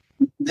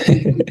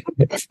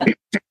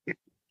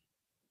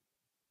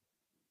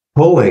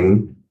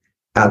 pulling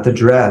at the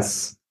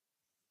dress,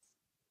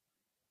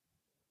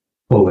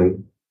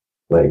 pulling,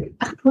 like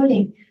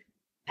Pulling.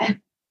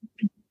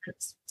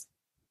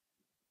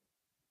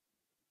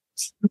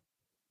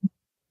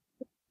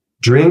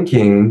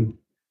 drinking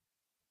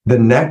the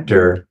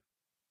nectar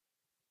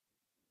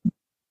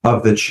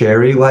of the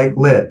cherry-like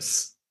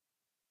lips,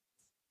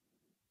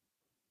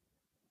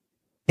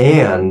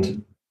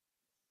 and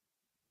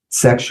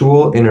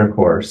sexual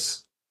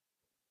intercourse.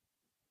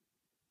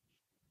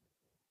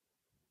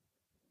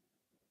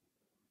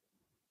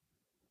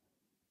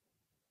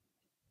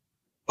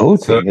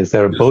 Boating? Is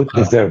there a boat?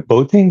 Is there a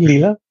boating,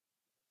 Leela?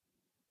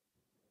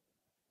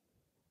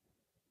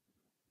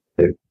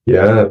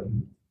 Yeah,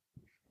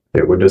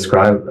 it would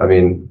describe, I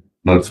mean,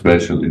 not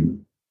specially.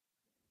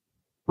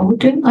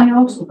 Boating, I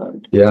also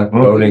heard. yeah,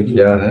 boating,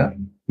 yeah,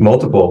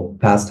 multiple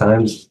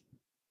pastimes.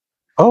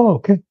 Oh,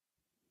 okay.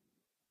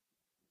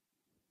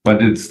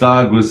 But it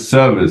started with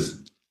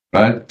service,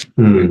 right?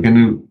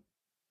 Can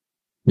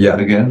you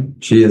again?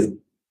 She is.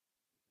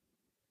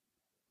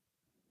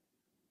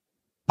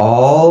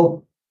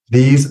 All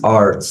these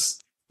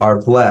arts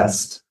are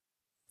blessed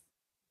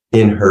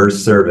in her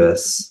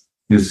service.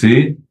 You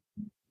see?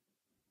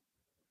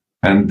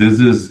 And this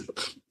is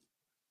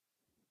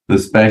the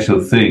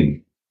special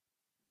thing,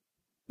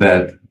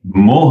 that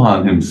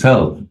Mohan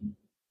himself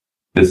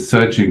is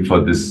searching for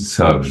this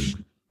service.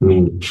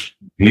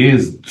 He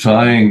is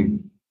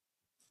trying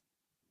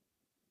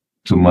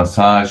to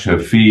massage her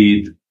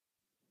feet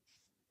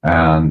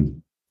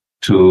and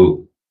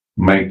to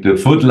make the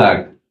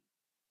footlock.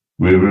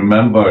 We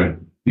remember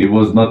he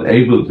was not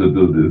able to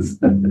do this.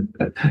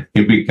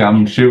 He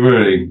became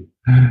shivering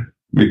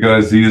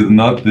because he is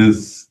not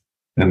this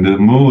in the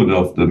mood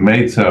of the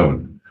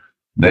maidservant.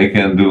 They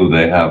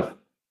have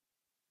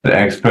the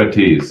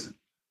expertise,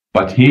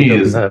 but he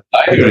doesn't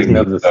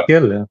have the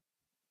skill.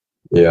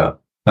 Yeah.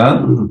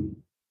 Huh?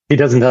 He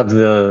doesn't have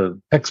the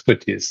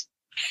expertise.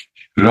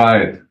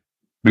 Right.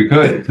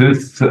 Because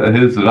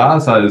his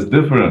rasa is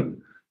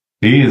different.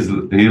 He is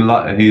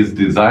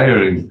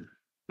desiring,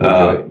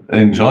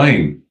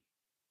 enjoying.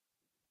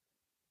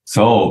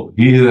 So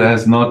he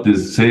has not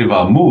this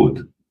seva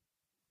mood,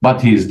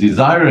 but he is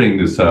desiring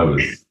the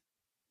service.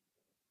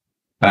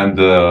 And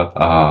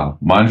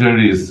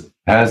Manjari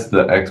has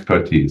the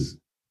expertise,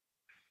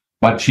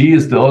 but she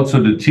is also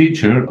the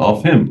teacher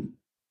of him.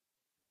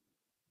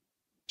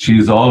 She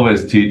is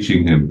always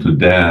teaching him to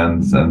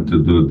dance and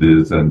to do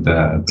this and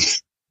that.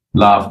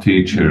 Love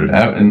teacher.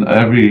 In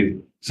every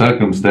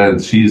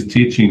circumstance, she is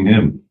teaching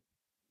him.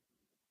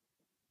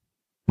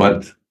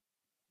 But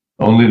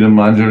only the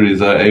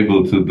Manjaris are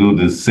able to do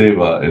this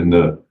seva in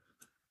the.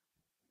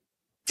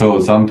 So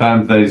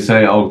sometimes they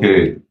say,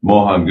 okay,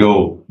 Mohan,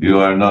 go. You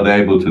are not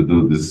able to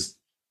do this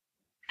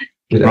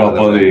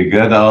properly.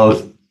 Get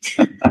out.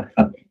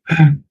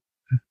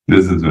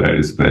 This is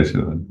very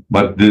special.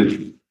 But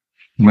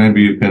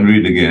maybe you can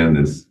read again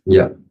this.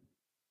 Yeah.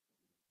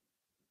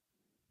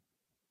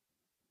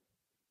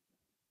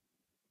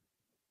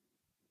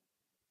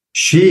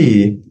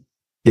 She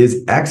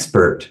is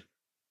expert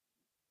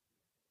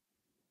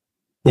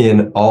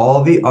in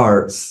all the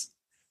arts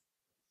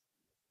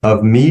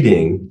of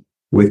meeting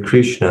with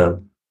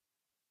Krishna,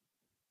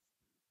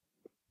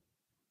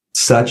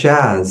 such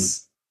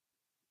as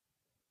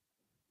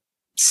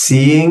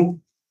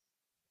seeing,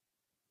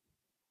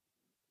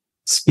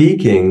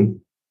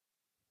 speaking,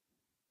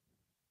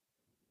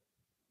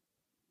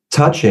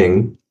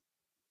 touching,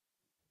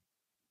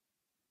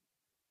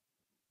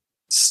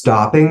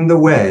 stopping the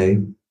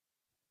way,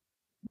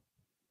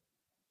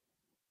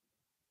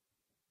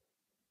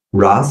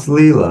 Ras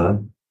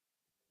Leela,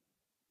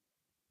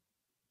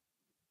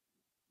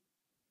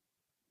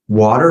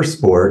 water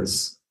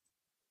sports,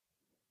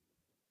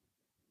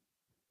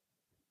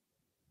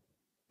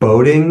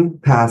 boating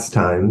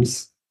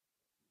pastimes,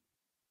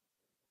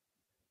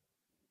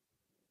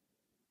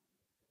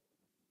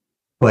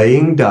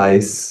 playing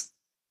dice,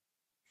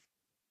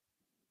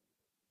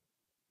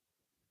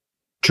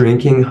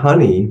 drinking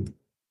honey,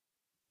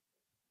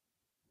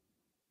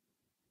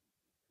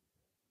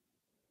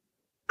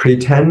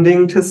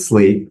 pretending to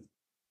sleep,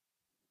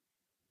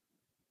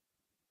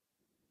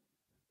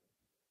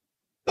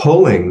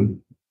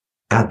 pulling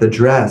at the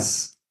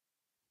dress,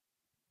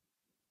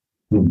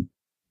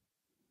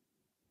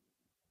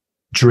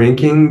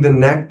 drinking the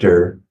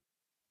nectar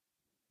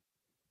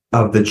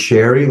of the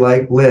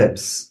cherry-like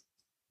lips,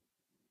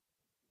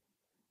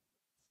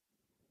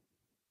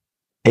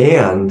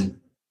 and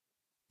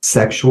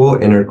sexual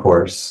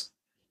intercourse.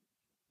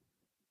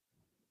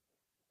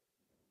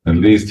 At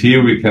least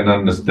here we can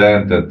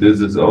understand that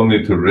this is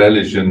only to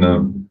relish in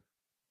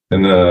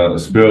a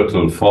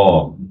spiritual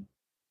form.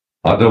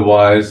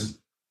 Otherwise,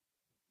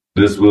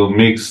 this will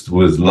mix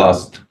with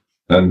lust,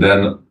 and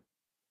then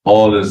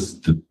all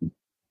is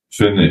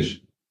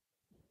finished.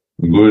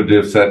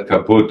 Gurudev said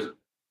kaput.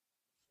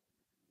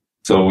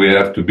 So we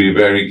have to be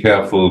very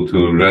careful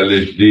to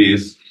relish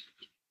these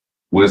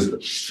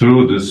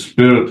through the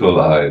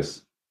spiritual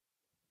eyes.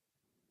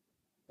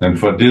 And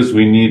for this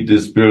we need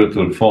this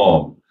spiritual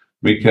form.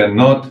 We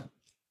cannot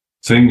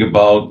think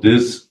about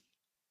this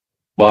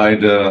by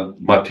the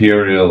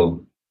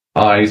material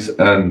eyes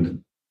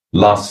and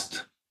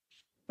lust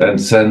and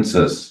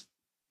senses.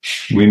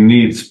 We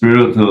need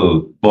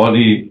spiritual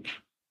body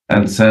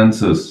and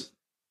senses.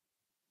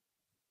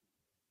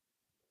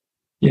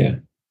 Yeah.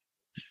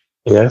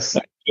 Yes.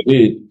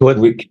 Actually,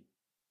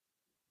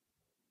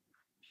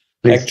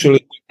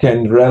 we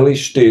can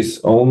relish this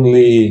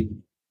only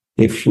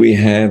if we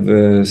have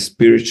a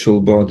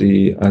spiritual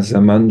body as a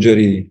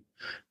Manjari.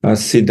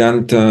 As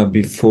Siddhanta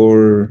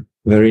before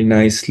very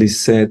nicely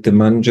said, the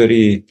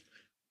Manjari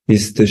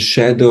is the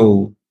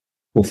shadow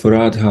of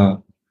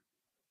Radha,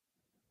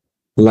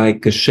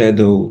 like a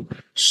shadow.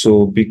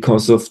 So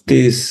because of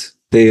this,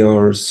 they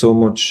are so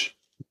much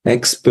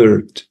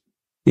expert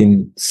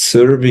in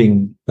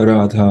serving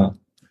Radha,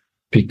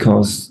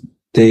 because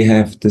they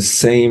have the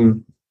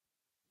same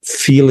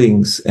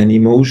feelings and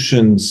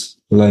emotions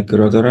like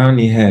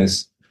Radharani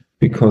has,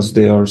 because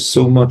they are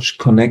so much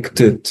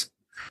connected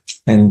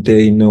and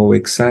they know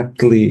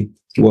exactly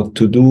what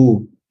to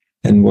do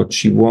and what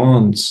she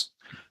wants.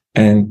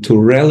 And to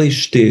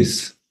relish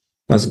this,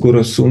 as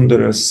Guru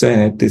Sundara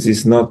said, this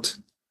is not,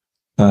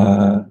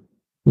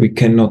 we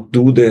cannot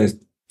do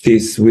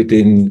this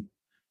within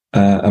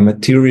a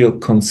material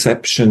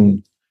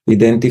conception,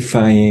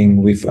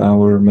 identifying with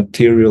our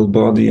material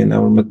body and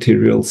our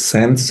material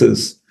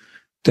senses.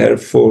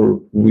 Therefore,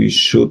 we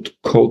should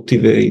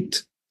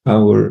cultivate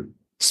our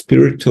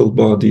spiritual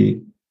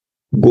body.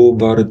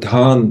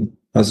 Govardhan,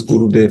 as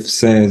Gurudev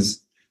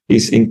says,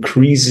 is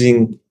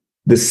increasing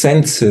the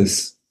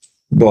senses,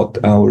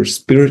 but our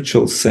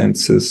spiritual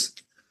senses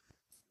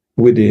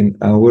within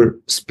our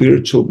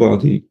spiritual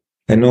body.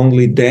 And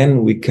only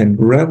then we can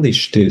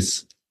relish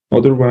this.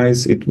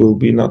 Otherwise, it will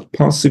be not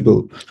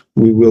possible.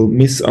 We will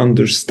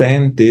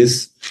misunderstand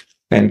this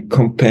and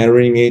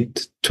comparing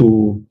it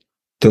to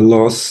the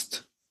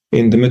lost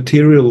in the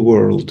material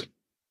world.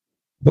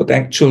 But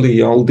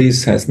actually, all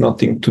this has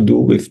nothing to do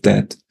with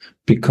that,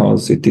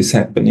 because it is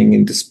happening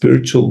in the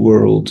spiritual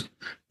world,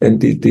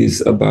 and it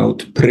is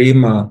about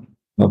prema,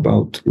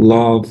 about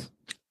love.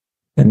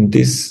 And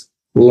this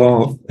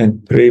love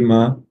and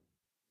prema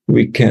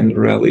we can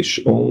relish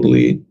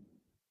only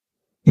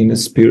in a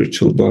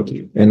spiritual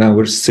body. And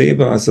our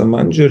seva as a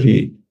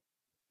manjari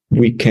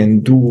we can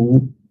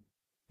do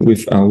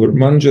with our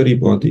manjari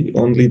body.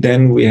 Only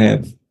then we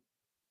have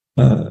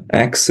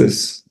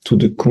access to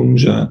the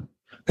kunja,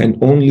 and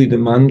only the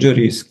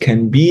manjaris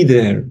can be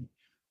there,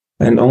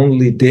 and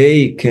only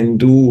they can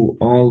do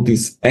all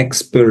these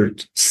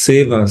expert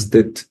sevas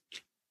that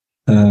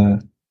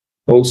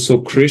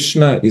also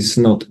Krishna is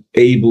not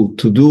able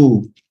to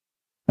do,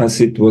 as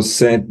it was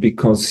said,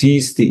 because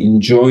he's the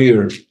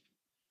enjoyer.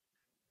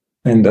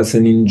 And as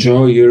an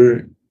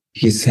enjoyer,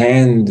 his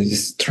hand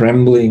is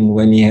trembling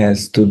when he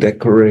has to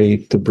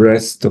decorate the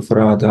breast of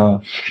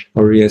Radha,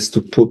 or he has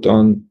to put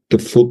on the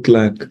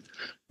footleg.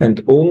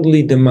 And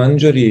only the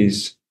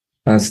manjaris,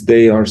 as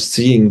they are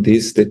seeing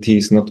this, that he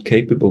is not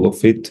capable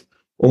of it,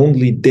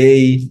 only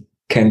they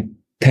can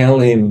tell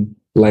him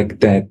like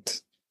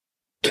that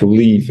to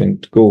leave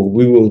and go.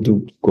 We will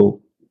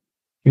go.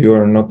 You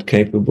are not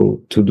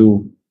capable to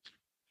do.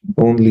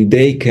 Only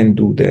they can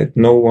do that.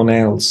 No one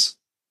else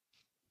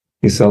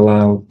is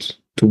allowed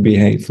to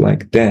behave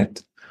like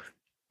that.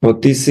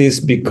 But this is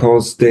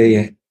because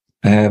they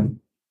have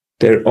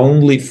their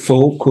only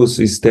focus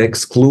is the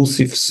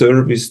exclusive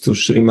service to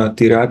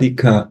Srimati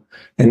Radhika,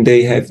 and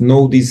they have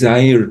no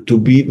desire to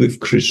be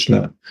with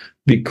Krishna,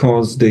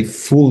 because they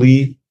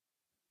fully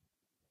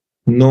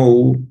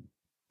know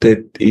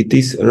that it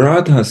is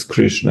Radha's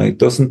Krishna. It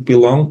doesn't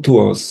belong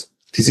to us.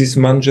 This is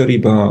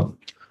Manjari Bhav.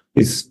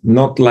 It's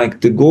not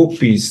like the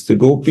gopis. The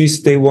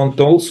gopis, they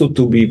want also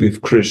to be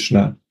with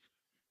Krishna.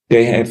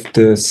 They have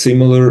the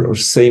similar or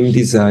same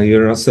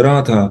desire as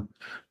Radha.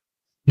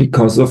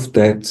 Because of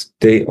that,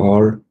 they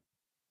are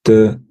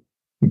the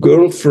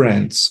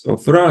girlfriends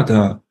of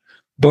Radha.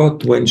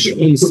 But when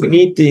she is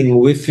meeting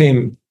with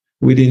him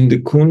within the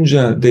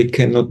kunja, they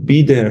cannot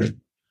be there.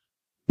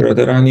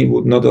 Radharani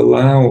would not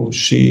allow.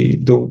 She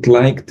don't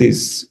like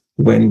this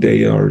when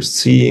they are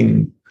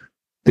seeing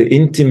the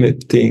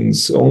intimate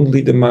things.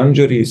 Only the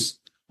manjaris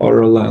are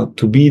allowed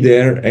to be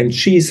there, and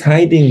she is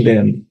hiding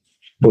them,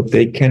 but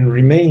they can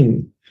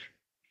remain.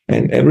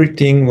 And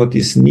everything what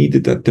is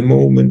needed at the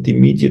moment,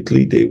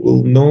 immediately they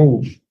will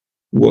know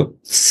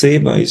what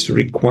seva is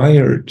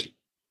required,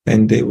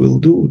 and they will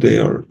do. They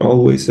are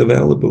always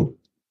available.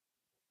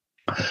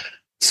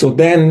 So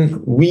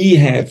then we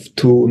have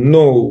to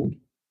know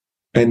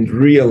and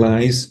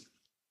realize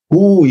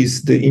who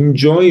is the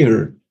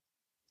enjoyer.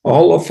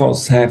 All of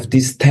us have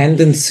this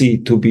tendency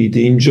to be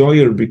the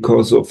enjoyer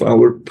because of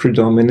our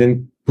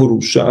predominant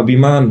Purusha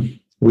Abhiman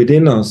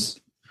within us.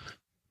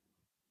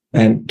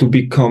 And to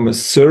become a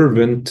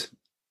servant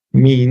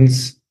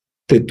means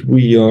that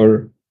we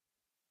are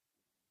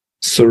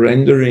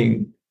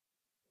surrendering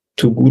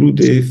to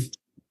Gurudev,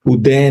 who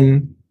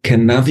then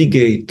can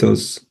navigate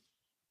us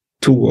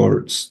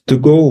towards the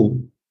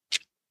goal,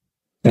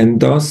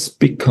 and thus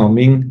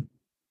becoming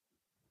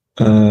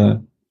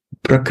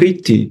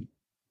Prakriti,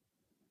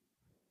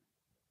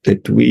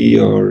 that we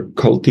are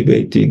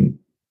cultivating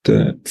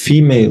the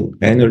female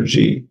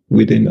energy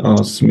within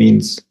us,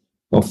 means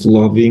of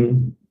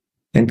loving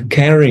and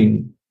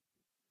caring,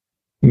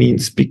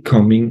 means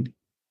becoming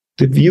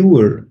the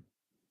viewer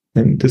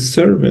and the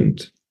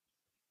servant.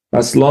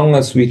 As long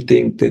as we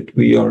think that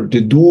we are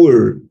the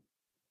doer,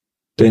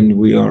 then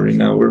we are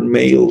in our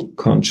male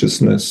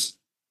consciousness.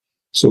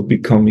 So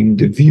becoming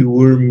the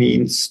viewer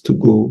means to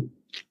go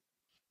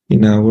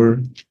in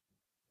our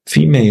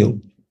female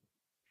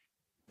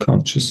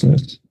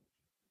consciousness,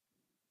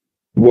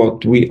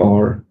 what we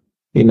are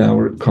in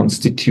our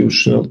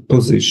constitutional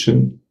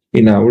position,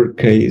 in our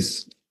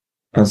case,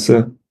 as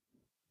a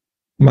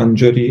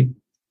Manjari,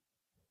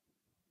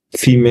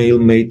 female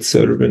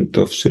maidservant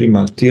of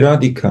Srimati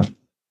Radhika.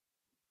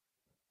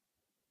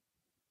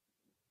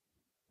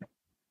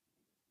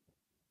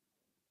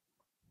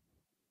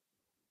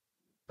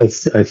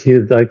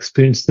 I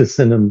experience this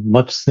in a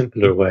much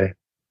simpler way.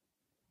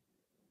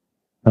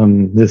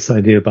 This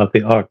idea about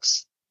the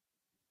arts.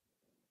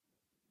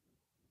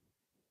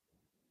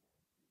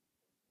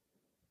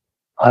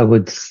 I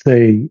would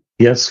say,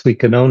 yes, we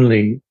can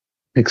only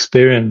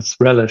experience,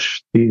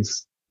 relish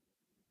these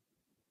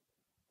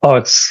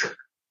arts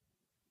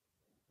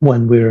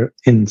when we're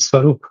in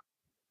Swarup.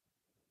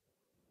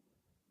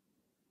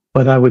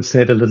 But I would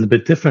say it a little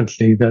bit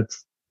differently, that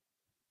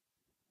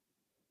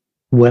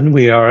when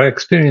we are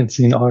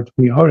experiencing art,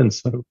 we are in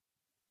Swarup.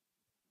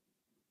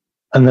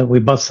 And that we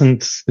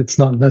mustn't, it's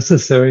not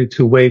necessary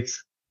to wait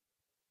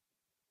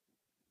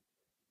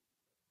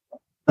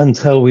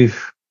until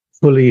we've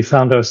fully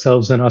found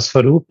ourselves in our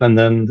Swarup and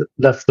then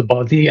left the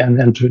body and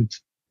entered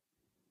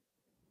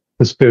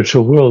the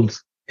spiritual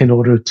world in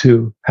order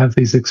to have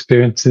these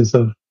experiences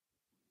of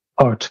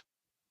art.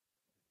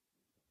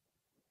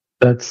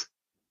 That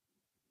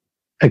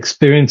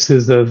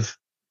experiences of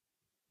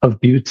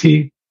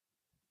beauty,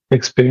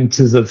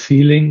 experiences of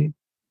feeling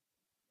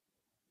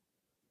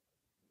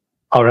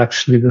are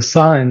actually the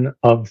sign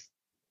of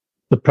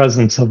the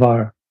presence of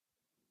our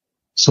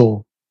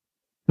soul,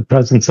 the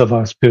presence of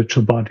our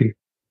spiritual body,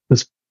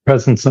 the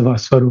presence of our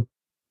Swarup.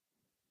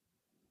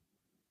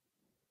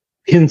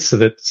 Hints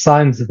of it,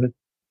 signs of it.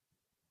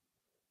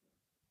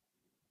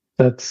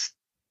 That's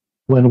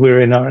when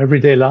we're in our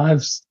everyday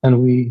lives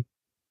and we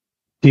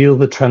feel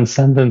the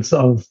transcendence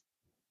of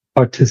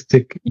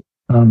artistic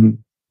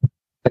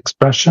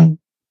expression,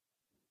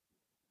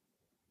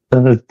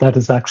 then that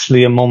is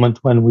actually a moment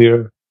when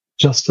we're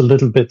just a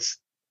little bit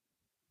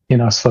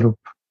in our Swarup.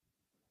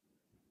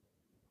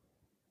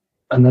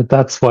 And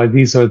that's why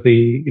these are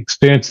the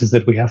experiences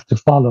that we have to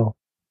follow.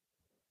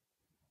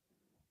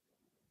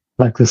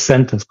 Like the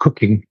scent of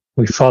cooking,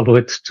 we follow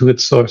it to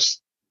its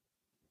source.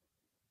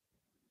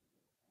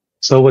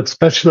 So what's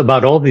special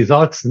about all these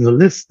arts in the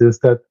list is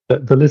that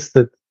the list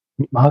that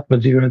Mahatma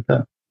Ji read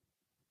there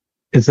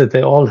is that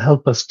they all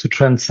help us to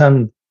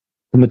transcend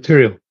the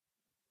material.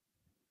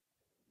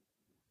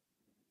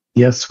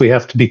 Yes, we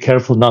have to be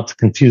careful not to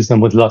confuse them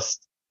with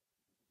lust,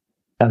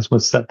 as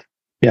was said.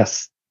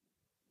 Yes.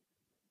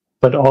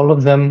 But all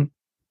of them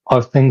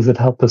are things that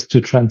help us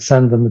to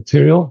transcend the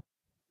material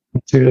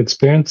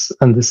experience.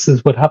 And this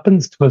is what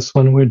happens to us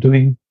when we're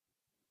doing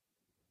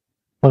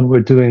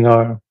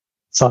our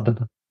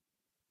sadhana.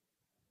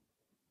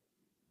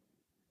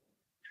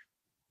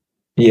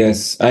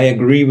 Yes, I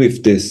agree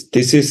with this.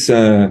 This is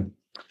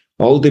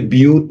all the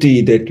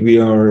beauty that we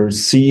are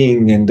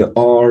seeing and the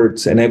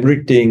arts and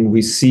everything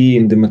we see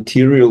in the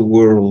material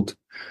world.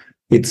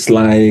 It's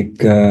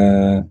like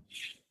a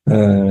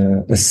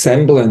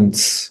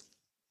semblance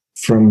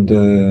from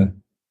the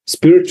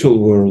spiritual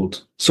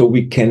world. So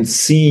we can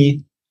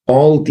see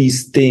all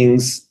these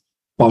things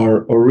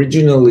are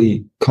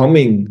originally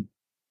coming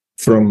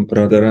from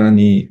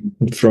Radharani,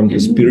 from the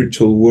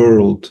spiritual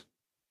world.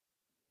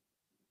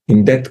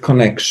 In that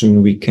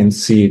connection, we can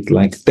see it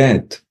like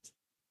that.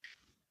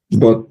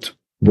 But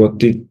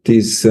what it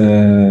is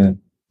the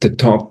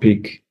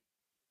topic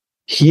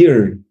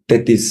here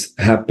that is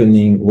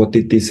happening, what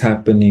it is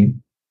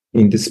happening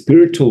in the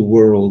spiritual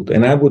world.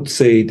 And I would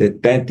say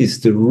that that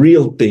is the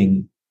real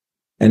thing.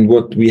 And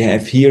what we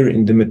have here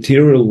in the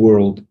material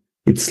world,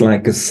 it's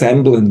like a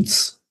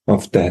semblance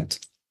of that.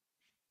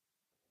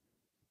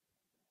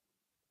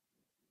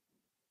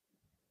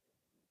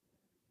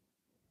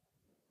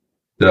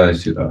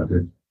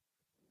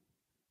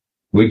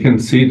 We can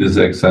see this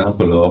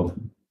example of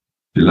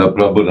Srila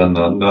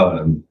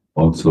Prabhupada and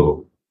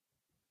also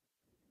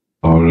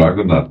our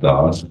Raghunath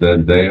Das,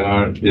 that they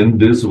are in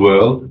this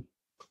world,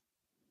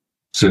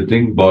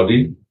 sitting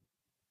body,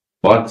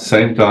 but at the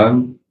same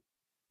time,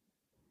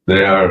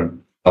 they are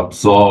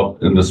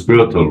absorbed in the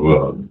spiritual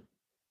world,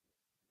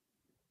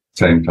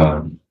 same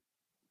time.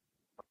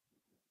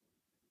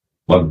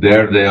 But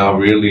there they are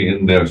really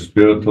in their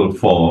spiritual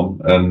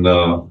form, and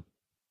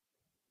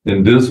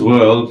in this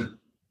world,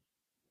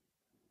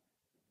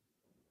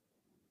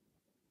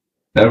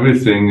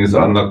 everything is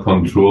under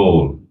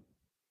control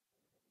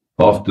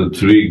of the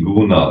three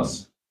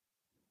gunas.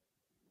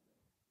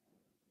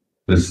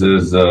 This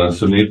is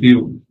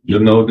Sudhanidhi, you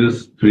know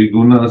this? Three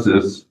gunas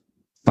is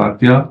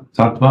Satya,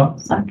 Sattva?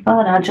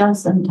 Sattva,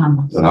 Rajas, and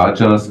Tamas.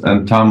 Rajas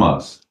and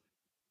Tamas.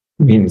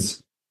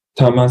 Means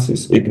Tamas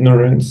is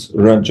ignorance,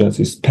 Rajas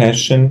is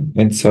passion,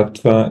 and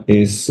Sattva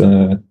is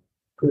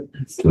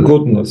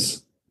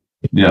goodness.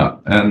 Yeah,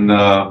 and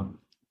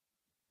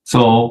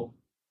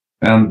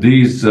and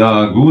these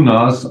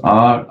gunas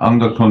are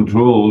under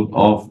control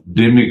of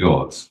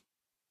demigods.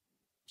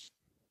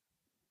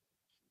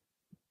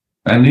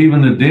 And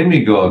even the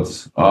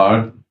demigods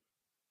are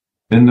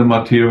in the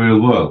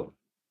material world.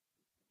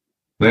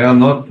 They are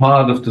not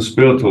part of the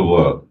spiritual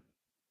world.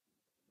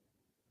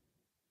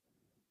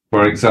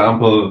 For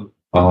example,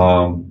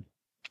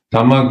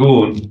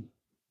 Tamagun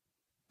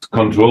is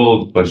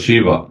controlled by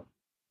Shiva.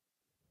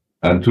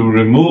 And to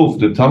remove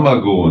the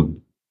Tamagun,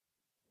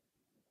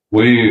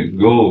 we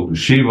go,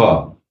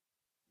 Shiva,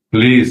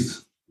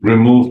 please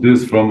remove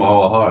this from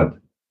our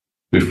heart.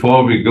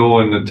 Before we go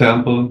in the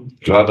temple,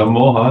 Radha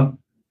Mohan,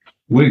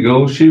 we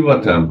go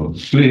Shiva temple.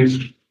 Please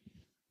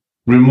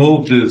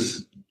remove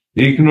this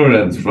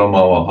ignorance from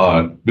our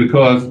heart,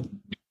 because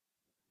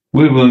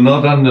we will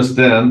not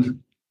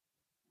understand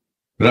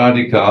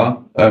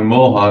Radhika and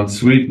Mohan's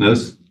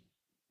sweetness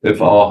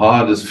if our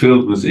heart is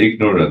filled with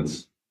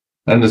ignorance.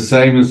 And the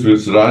same is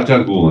with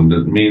Rajagun,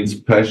 that means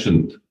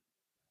passion.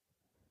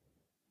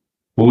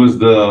 Who is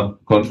the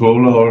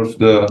controller of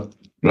the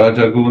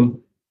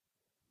Rajagun?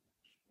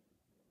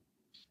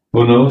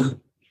 Who knows?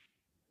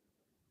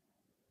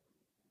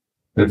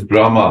 It's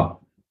Brahma.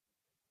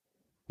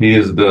 He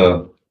is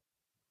the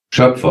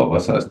Schöpfer,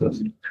 was heißt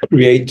das?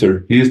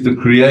 Creator. He is the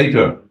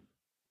creator.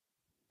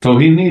 So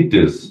he needs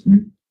this.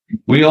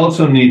 We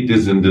also need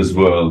this in this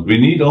world. We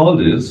need all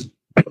this.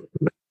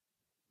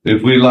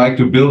 If we like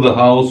to build a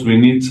house, we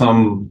need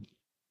some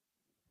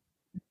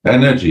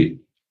energy.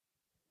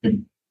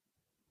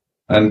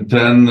 And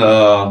then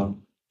the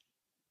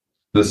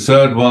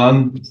third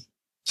one,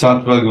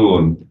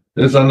 Sattvagun,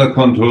 is under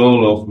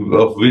control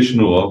of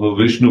Vishnu, of a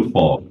Vishnu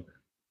form.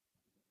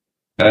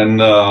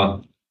 And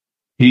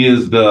he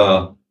is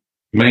the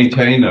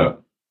maintainer.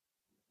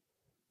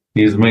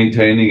 He is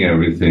maintaining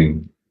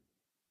everything.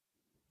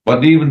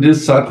 But even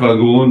this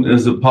Sattvagun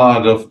is a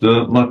part of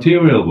the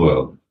material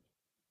world.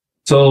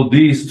 So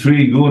these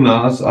three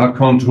gunas are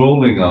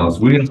controlling us.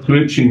 We are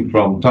switching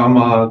from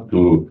Tama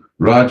to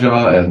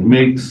Raja and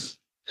mix,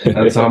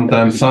 and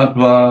sometimes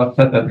Sattva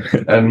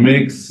and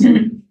mix.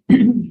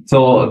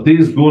 So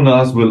these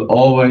gunas will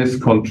always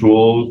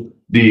control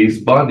these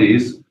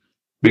bodies,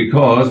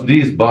 because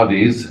these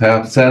bodies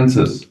have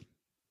senses,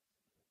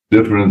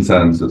 different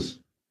senses,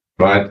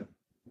 right?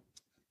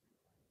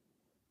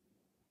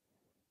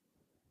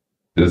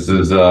 This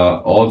is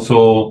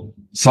also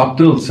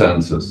subtle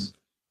senses,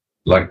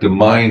 like the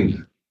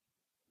mind,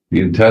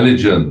 the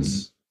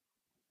intelligence,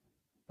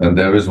 and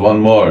there is one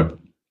more,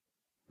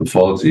 the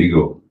false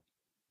ego.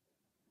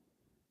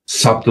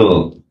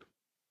 Subtle,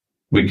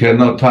 we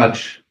cannot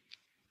touch.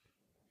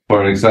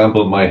 For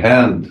example, my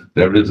hand,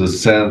 there is a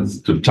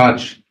sense to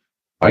touch.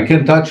 I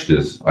can touch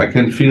this, I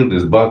can feel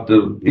this, but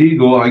the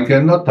ego I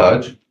cannot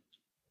touch.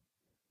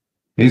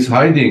 He's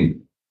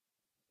hiding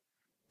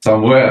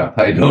somewhere,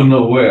 I don't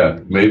know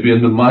where, maybe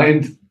in the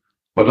mind,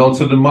 but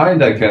also the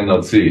mind I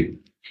cannot see.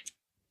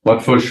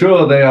 But for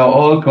sure, they are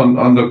all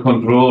under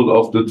control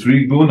of the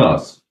three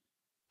gunas.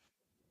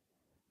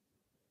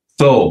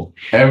 So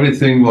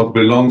everything what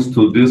belongs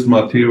to this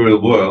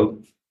material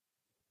world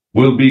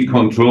will be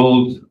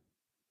controlled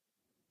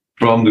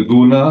from the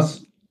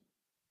gunas,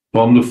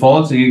 from the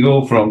false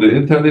ego, from the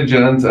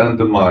intelligence and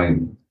the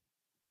mind.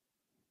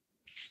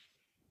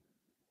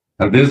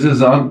 And this is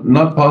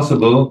not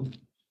possible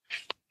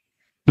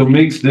to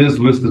mix this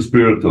with the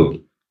spiritual.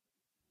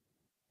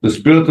 The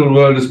spiritual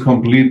world is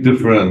completely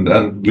different,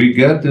 and we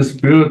get the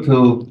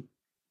spiritual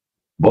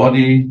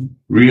body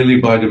really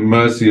by the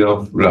mercy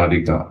of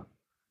Radhika.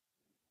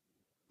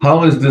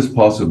 How is this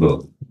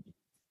possible?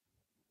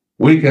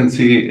 We can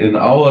see in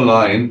our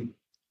line,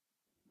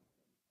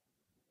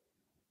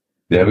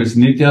 there is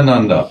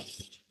Nityananda.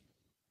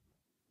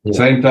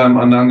 Same time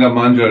Ananga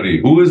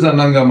Manjari. Who is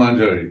Ananga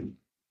Manjari?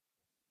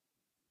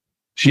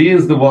 She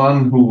is the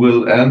one who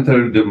will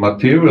enter the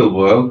material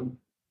world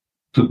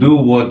to do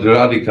what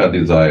Radhika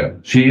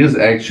desires. She is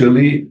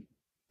actually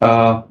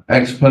an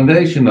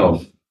explanation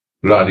of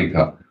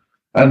Radhika.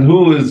 And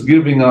who is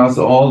giving us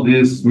all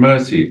this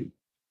mercy?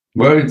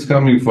 Where it's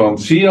coming from?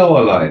 She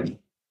our line.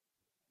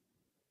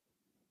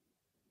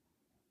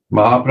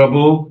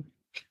 Mahaprabhu,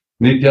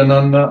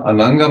 Nityananda,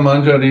 Ananga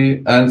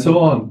Manjari, and so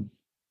on.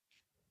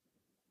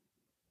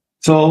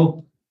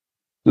 So,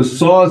 the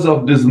source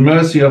of this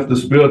mercy of the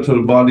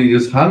spiritual body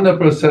is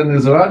 100%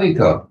 is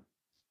Radhika.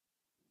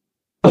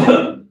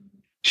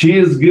 She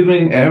is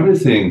giving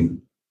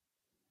everything.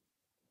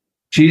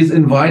 She is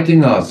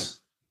inviting us.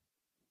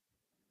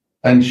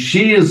 And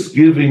she is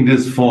giving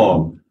this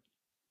form.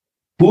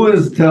 Who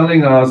is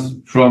telling us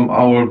from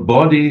our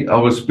body,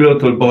 our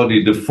spiritual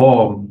body, the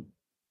form,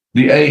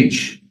 the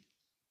age,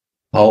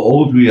 how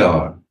old we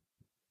are,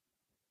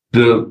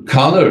 the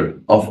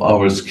color of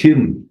our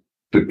skin,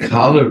 the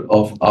color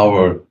of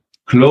our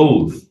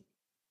clothes,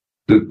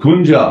 the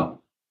kunja,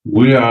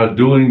 we are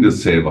doing the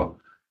seva.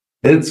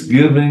 It's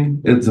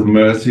giving, it's a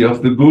mercy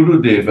of the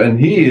Gurudev, and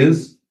he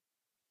is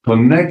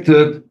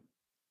connected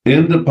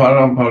in the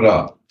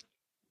parampara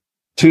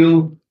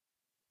till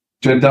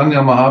Chaitanya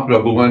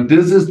Mahaprabhu, and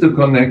this is the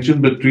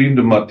connection between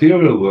the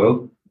material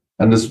world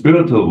and the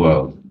spiritual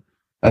world.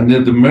 And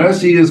the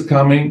mercy is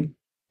coming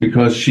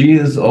because she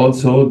is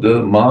also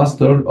the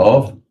master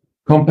of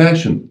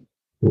compassion.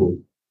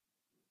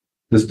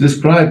 It's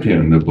described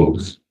here in the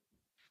books.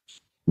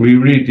 we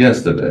read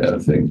yesterday, I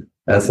think.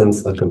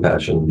 Essence of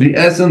compassion. The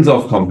essence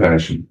of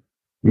compassion.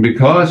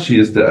 Because she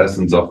is the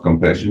essence of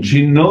compassion,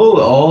 she knows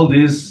all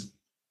these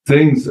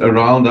things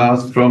around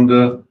us from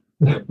the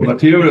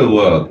material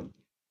world.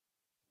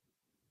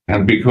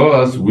 And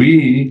because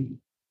we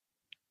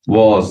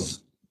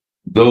was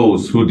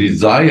those who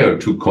desire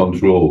to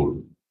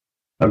control,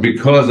 and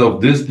because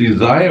of this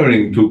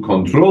desiring to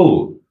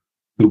control,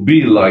 to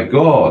be like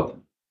God,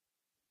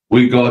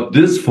 we got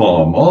this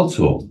form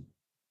also.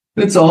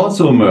 It's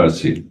also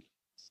mercy.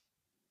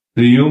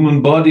 The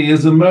human body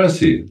is a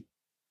mercy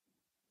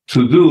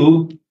to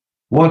do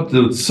what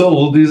the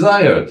soul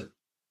desired.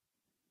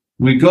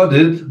 We got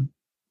it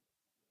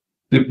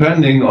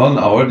depending on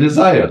our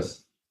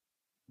desires.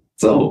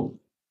 So,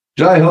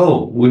 Jai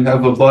Ho, we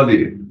have a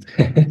body.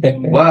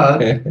 But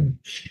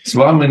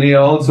Swamini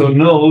also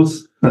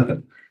knows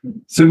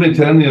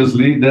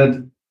simultaneously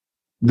that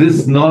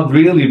this not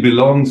really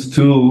belongs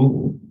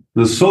to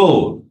the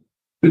soul,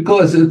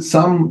 because it's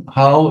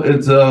somehow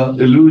it's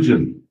an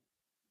illusion,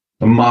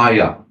 a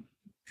Maya.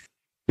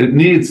 It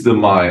needs the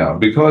Maya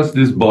because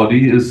this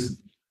body is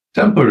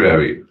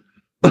temporary,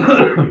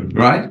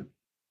 right?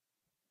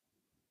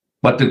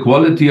 But the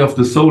quality of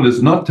the soul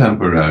is not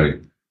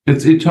temporary,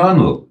 it's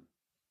eternal.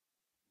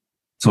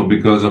 So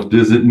because of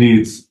this, it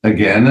needs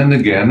again and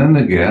again and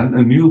again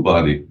a new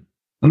body.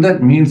 And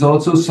that means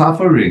also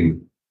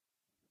suffering.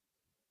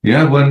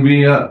 Yeah, when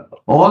we,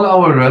 all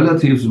our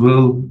relatives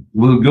will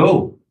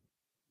go.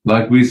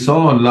 Like we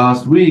saw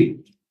last week.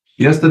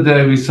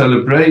 Yesterday we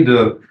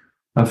celebrated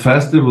a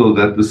festival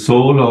that the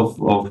soul of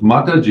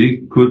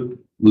Mataji could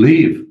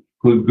leave,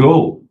 could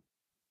go.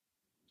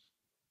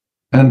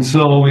 And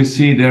so we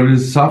see there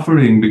is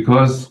suffering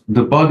because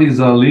the bodies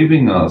are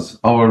leaving us.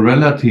 Our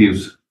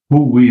relatives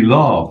who we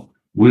love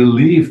will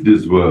leave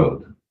this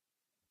world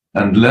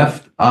and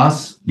left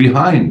us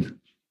behind.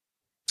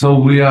 So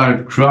we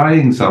are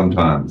crying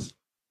sometimes.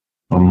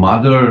 A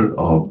mother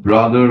or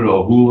brother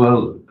or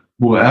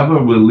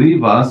whoever will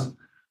leave us,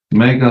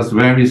 make us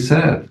very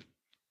sad.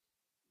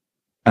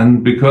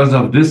 And because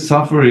of this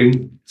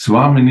suffering,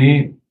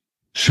 Swamini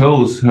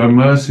shows her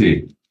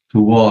mercy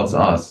towards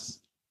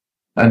us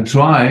and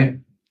try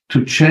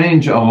to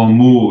change our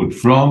mood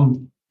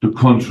from the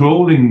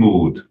controlling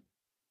mood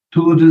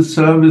to the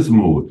service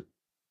mood.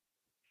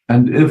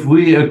 And if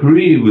we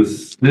agree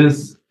with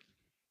this,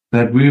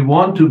 that we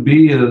want to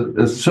be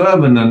a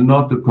servant and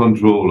not a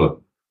controller,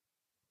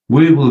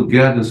 we will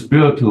get a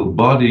spiritual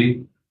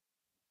body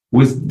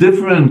with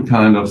different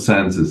kind of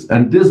senses.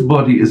 And this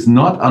body is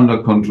not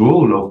under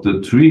control of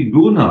the three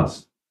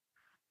gunas.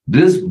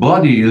 This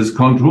body is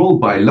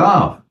controlled by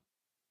love,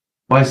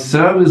 by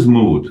service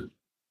mood.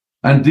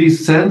 And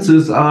these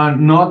senses are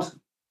not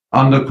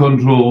under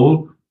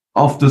control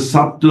of the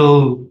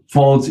subtle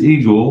false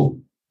ego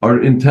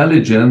or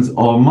intelligence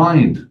or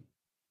mind.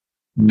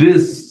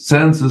 These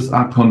senses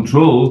are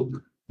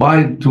controlled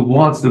by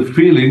towards the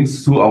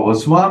feelings to our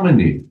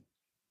Swamini.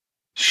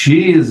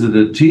 She is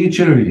the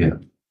teacher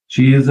here.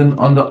 She is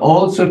under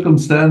all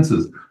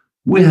circumstances.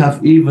 We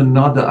have even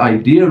not the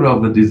idea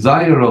of a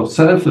desire of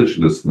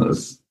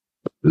selfishness.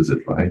 Is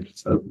it right?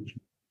 Selfishness.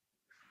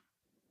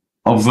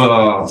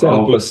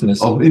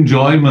 Selflessness. Of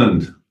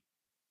enjoyment.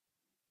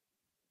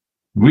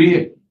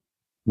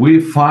 We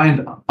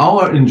find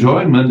our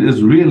enjoyment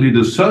is really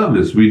the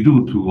service we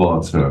do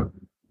towards her.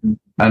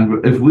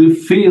 And if we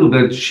feel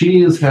that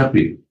she is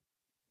happy,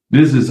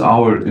 this is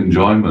our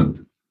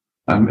enjoyment.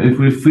 And if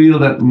we feel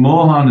that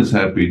Mohan is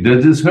happy, that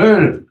is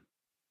her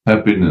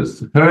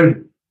happiness,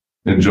 her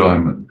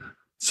enjoyment.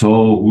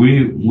 So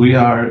we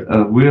are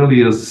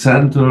really a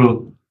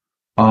central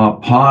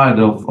part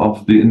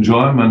of the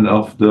enjoyment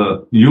of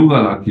the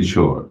Yugala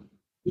Kishore.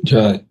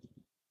 Jai.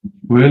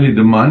 Really,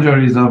 the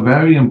manjaris are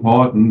very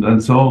important.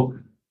 And so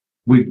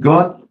we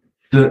got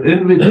the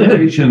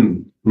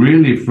invitation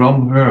really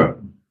from her.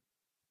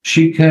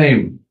 She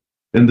came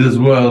in this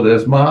world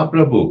as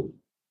Mahaprabhu.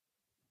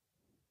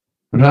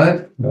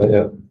 Right?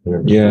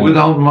 Yeah.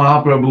 Without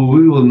Mahaprabhu,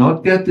 we will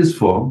not get this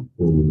form.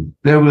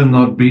 There will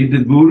not be the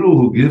Guru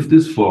who gives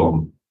this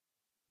form.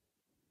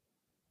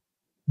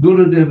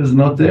 Gurudev is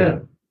not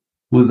there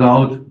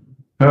without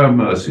her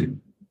mercy.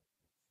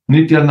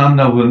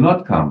 Nityananda will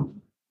not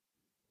come.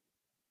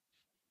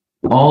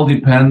 All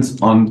depends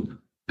on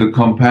the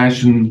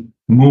compassion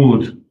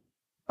mood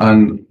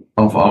and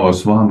of our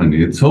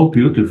Swamini. It's so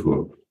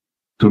beautiful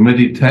to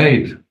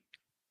meditate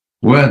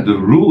where the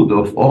root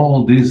of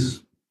all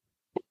this,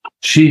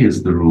 she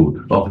is the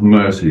root of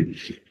mercy,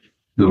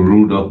 the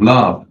root of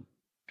love,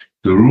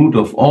 the root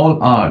of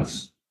all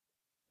arts.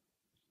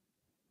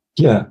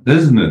 Yeah.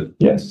 Isn't it?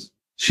 Yes.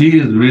 She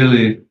is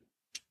really,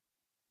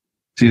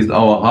 she's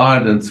our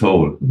heart and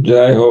soul.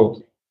 Jai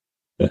Ho.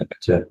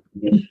 Jai.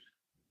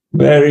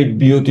 Very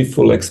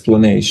beautiful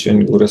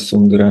explanation, Guru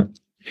Sundara.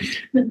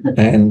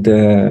 And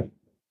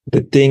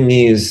the thing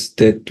is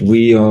that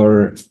we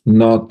are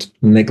not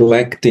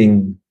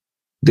neglecting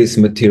this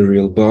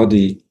material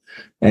body,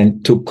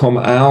 and to come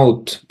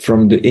out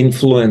from the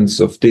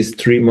influence of these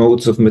three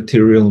modes of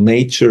material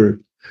nature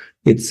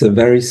It's a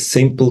very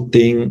simple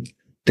thing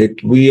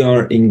that we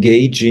are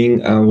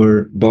engaging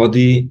our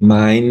body,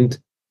 mind,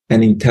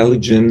 and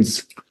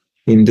intelligence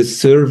in the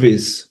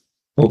service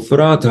of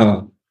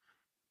Radha.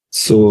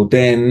 So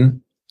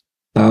then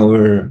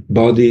our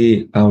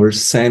body, our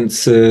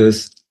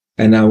senses,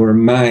 and our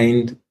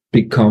mind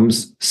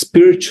becomes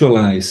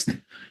spiritualized.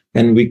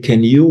 And we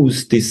can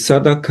use this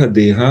sadhaka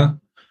deha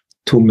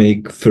to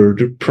make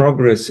further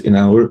progress in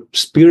our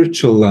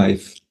spiritual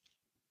life.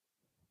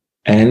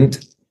 And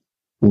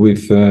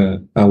with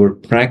our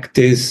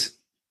practice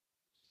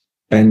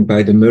and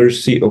by the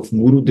mercy of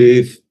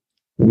Gurudev,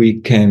 we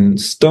can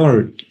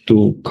start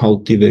to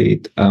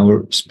cultivate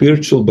our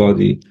spiritual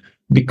body,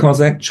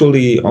 because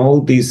actually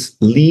all these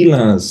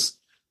leelas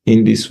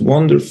in these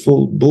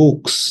wonderful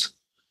books,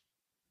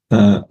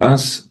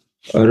 as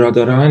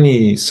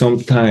Radharani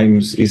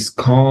sometimes is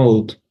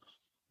called,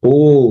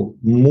 oh,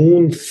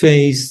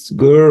 moon-faced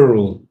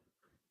girl.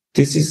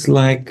 This is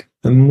like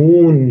a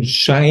moon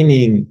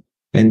shining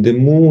and the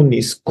moon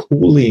is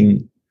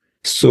cooling.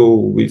 So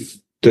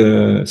with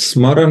the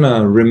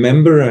smarana,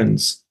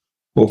 remembrance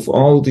of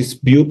all these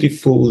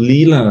beautiful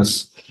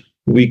leelas,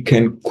 we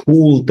can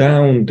cool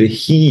down the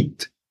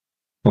heat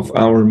of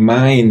our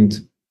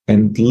mind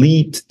and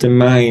lead the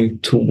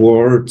mind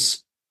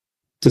towards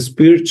the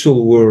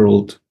spiritual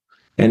world.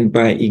 And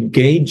by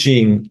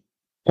engaging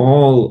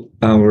all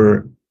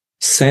our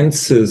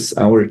senses,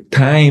 our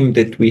time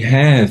that we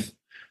have,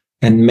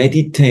 and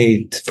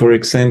meditate, for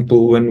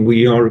example, when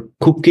we are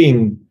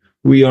cooking,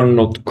 we are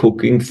not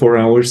cooking for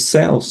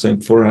ourselves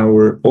and for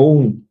our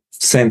own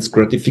sense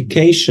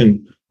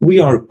gratification. We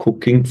are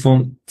cooking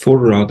for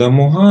Radha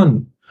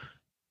Mohan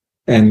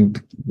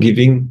and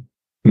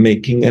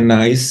making a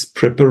nice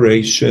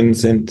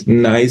preparations and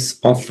nice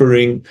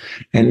offering.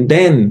 And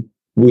then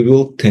we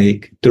will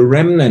take the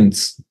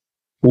remnants,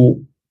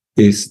 who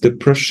is the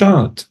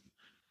prasad.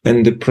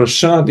 And the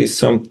prasad is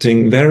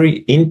something very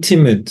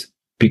intimate,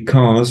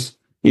 because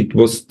it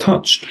was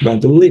touched by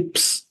the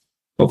lips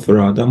of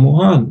Radha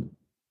Mohan.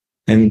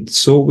 And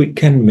so we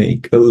can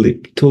make a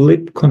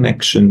lip-to-lip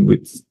connection,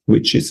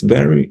 which is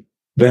very,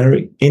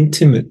 very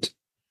intimate.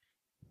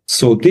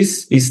 So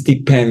this is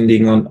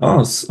depending on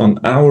us, on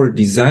our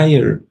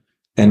desire,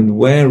 and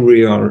where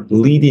we are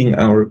leading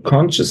our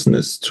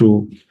consciousness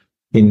through,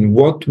 in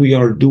what we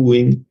are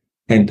doing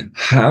and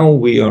how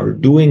we are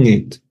doing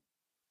it.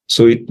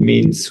 So it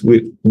means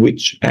with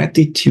which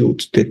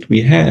attitude that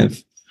we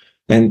have.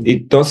 And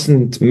it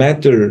doesn't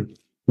matter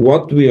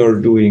what we are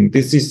doing.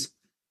 This is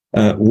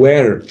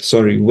where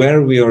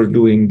we are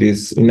doing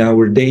this in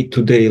our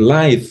day-to-day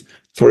life.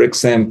 For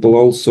example,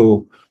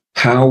 also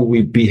how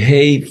we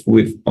behave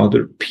with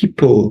other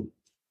people,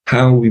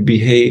 how we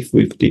behave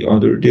with the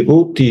other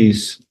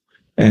devotees,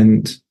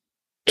 and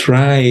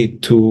try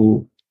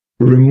to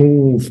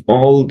remove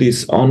all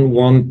these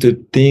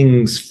unwanted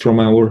things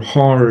from our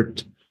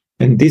heart.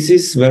 And this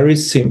is very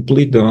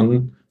simply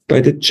done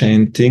by the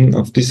chanting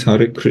of this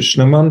Hare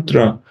Krishna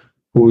mantra,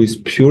 who is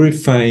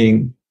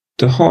purifying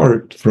the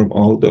heart from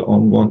all the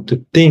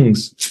unwanted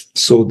things,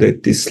 so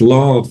that this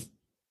love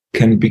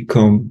can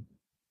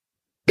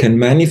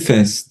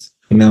manifest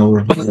in our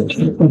heart.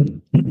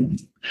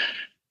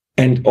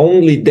 And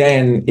only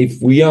then,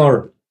 if we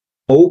are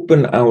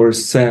open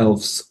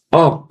ourselves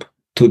up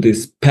to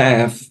this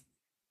path,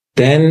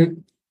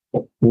 then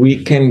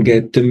we can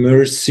get the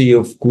mercy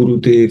of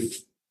Gurudev,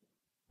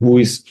 who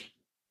is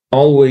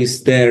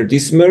always there.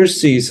 This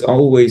mercy is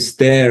always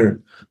there,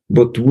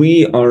 but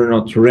we are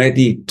not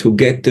ready to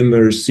get the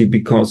mercy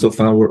because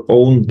of our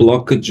own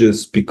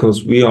blockages,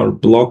 because we are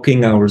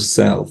blocking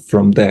ourselves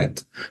from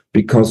that,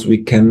 because we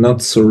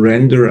cannot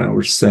surrender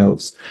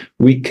ourselves.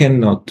 We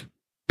cannot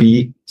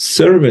be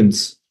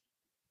servants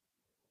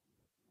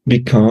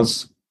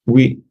because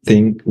we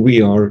think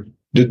we are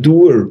the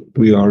doer,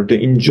 we are the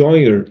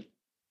enjoyer.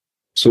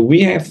 So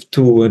we have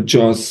to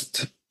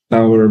adjust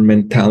our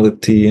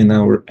mentality and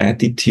our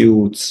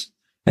attitudes.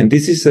 And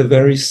this is a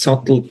very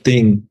subtle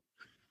thing,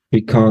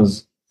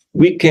 because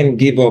we can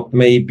give up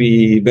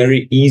maybe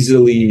very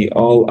easily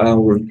all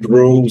our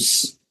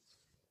gross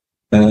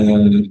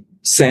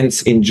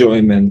sense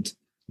enjoyment,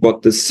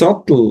 but the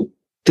subtle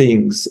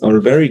things are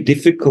very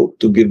difficult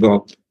to give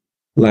up,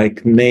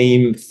 like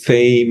name,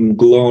 fame,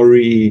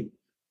 glory,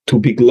 to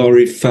be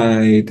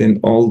glorified, and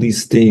all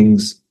these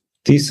things.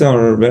 These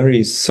are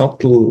very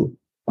subtle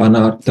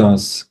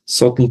anarthas,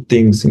 subtle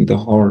things in the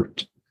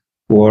heart,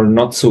 who are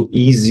not so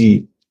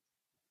easy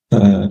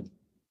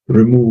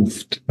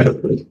removed.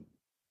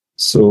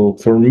 So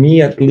for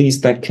me, at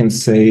least, I can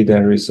say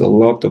there is a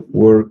lot of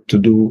work to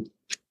do.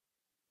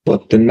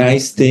 But the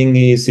nice thing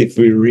is, if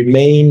we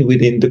remain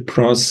within the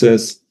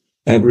process,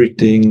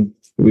 everything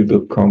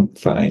will come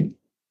fine,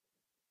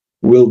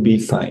 will be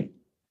fine.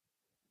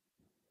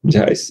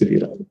 Jai Sri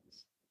Radha.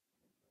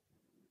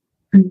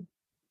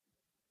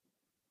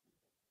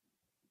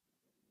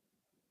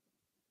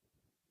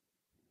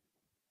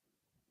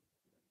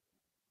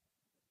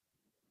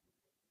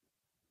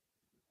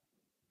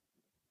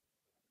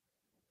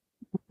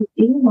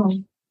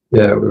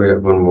 Yeah, we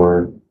have one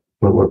more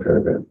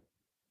paragraph.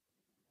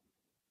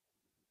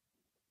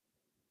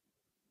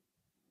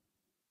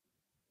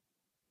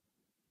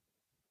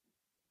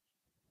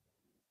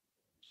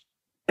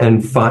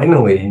 And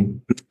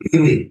finally,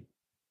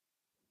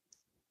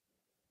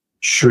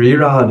 Sri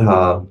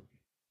Radha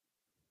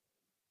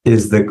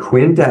is the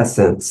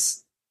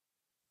quintessence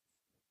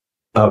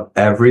of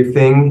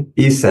everything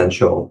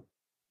essential.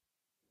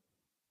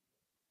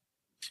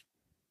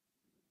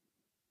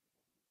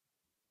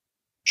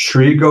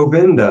 Sri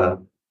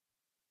Govinda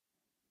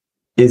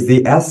is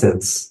the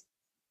essence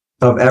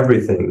of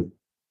everything.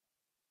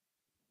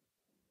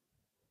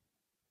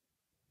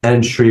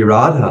 And Sri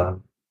Radha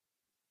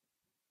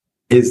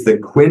is the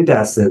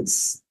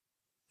quintessence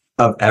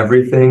of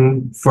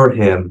everything for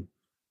him.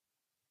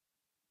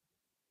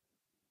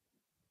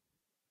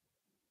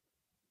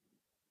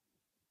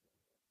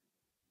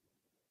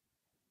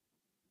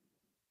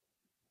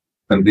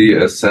 And the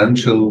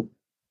essential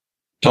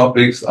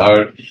topics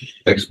are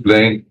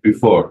explained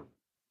before.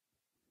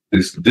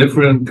 These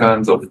different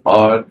kinds of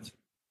art,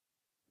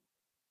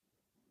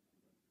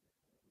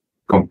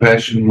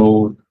 compassion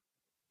mode,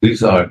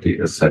 these are the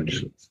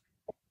essentials,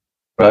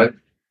 right?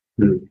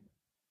 To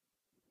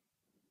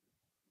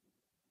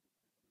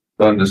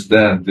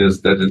understand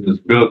this, that in the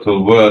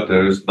spiritual world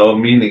there is no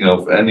meaning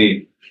of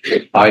any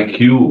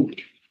IQ.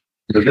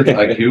 Is it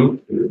IQ?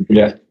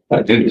 Yeah.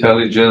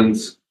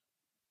 Intelligence,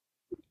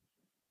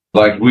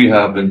 like we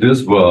have in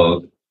this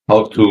world,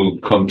 how to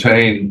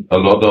contain a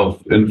lot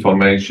of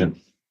information.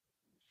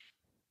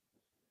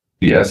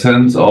 The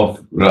essence of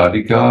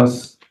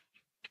Radhika's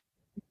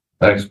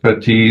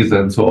expertise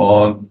and so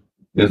on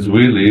is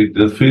really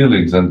the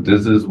feelings, and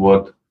this is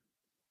what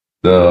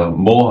the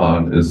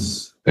Mohan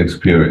is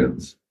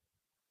experience.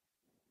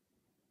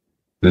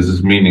 This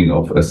is meaning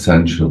of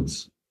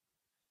essentials,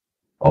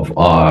 of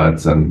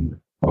arts, and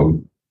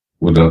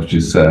what Avji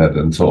said,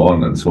 and so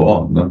on and so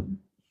on. No?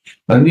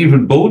 And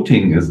even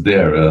boating is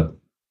there a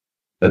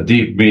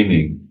deep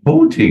meaning.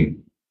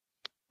 Boating.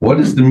 What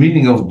is the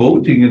meaning of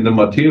boating in the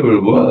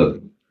material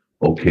world?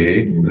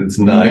 Okay, it's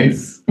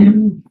nice,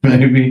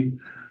 maybe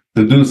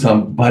to do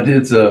some, but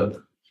it's a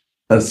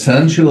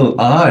essential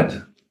art.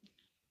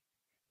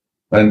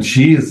 And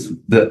she is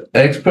the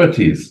expert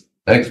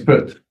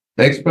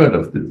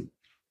of this.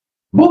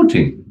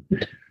 Boating.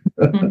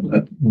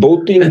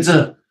 Boating. It's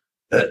a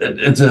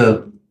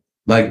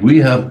like we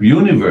have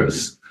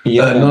universe.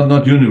 Yeah.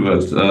 Not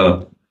universe.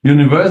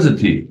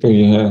 University.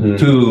 Yeah.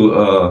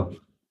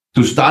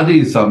 To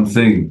study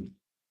something.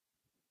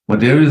 But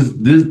there is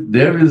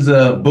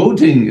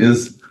boating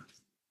is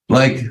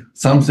like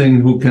something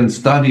who can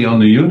study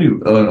on a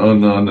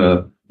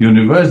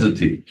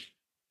university.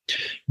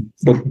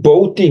 But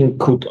boating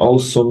could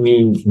also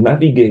mean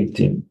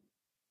navigating.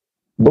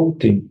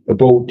 Boating, a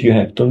boat you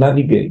have to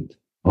navigate.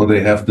 Oh, they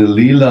have the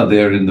lila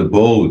there in the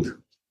boat.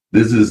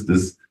 This is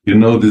this,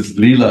 this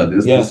lila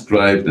is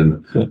described,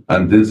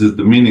 and this is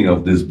the meaning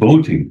of this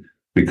boating,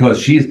 because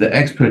she is the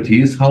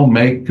expertise how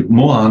make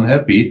Mohan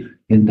happy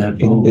in that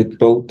boat. In that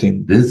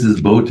boating. This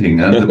is boating,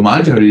 and the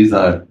manjaris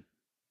are.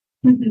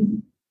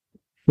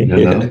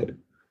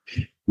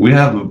 We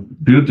have a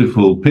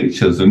beautiful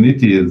picture.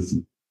 Sudhanidhi has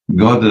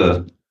got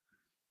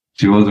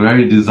she was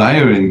very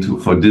desiring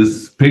for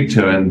this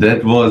picture, and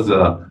that was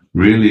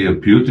really a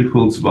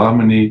beautiful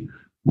Swamini,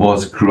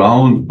 was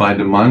crowned by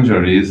the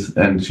manjaris,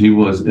 and she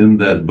was in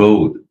that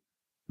boat.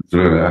 So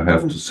I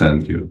have to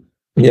send you.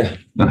 Yeah.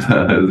 It's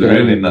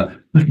really not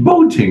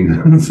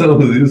boating.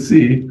 So you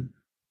see.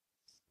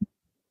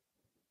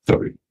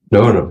 Sorry.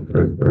 No.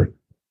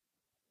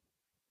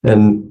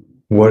 And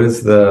what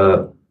is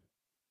the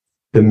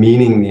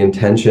meaning, the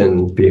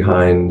intention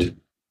behind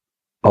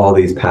all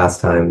these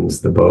pastimes,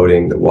 the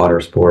boating, the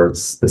water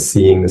sports, the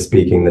seeing, the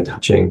speaking, the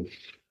touching?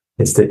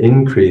 It's to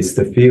increase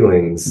the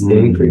feelings,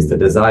 increase the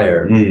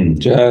desire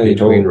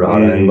between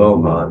Radha and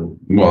Mohan.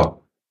 Wow.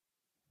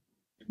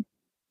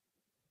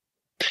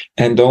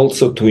 And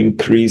also to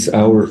increase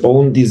our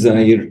own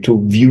desire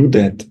to view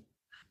that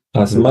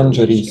as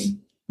manjaris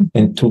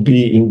and to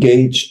be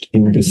engaged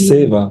in the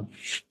seva.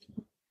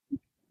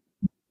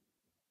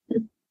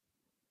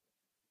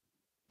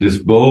 This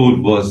boat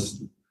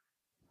was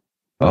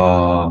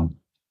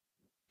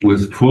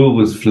full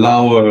with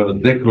flower,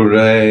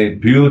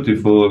 decorate,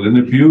 beautiful, in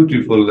a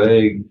beautiful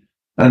lake,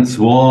 and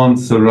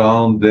swans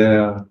surround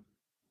there.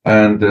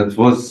 And it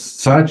was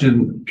such a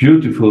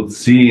beautiful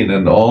scene,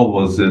 and all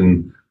was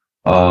in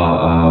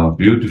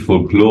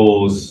beautiful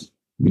clothes.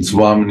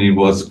 Swamini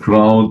was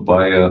crowned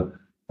by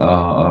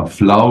a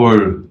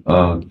flower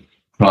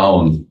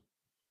crown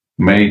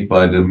made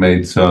by the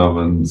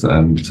maidservants,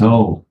 and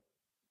so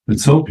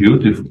it's so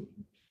beautiful.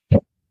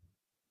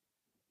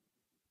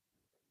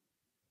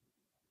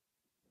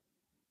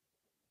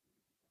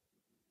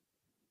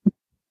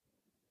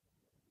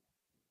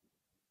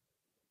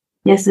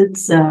 Yes,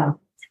 it's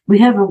we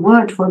have a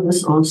word for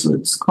this also.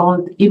 It's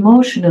called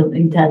emotional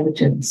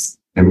intelligence.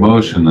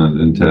 Emotional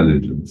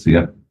intelligence,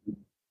 yeah.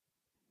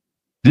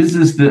 This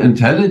is the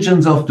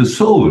intelligence of the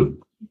soul.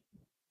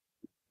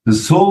 The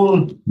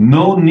soul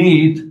no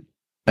need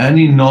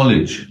any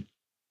knowledge,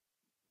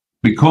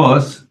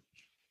 because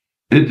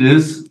it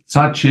is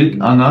Satchit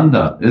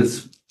Ananda.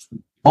 It's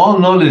all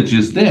knowledge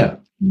is there.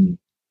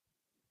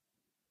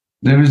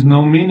 There is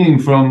no meaning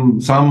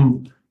from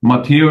some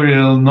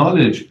material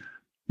knowledge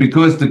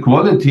because the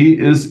quality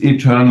is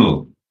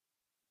eternal.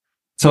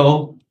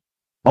 So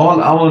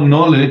all our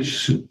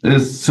knowledge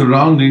is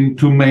surrounding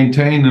to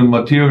maintain a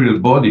material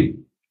body.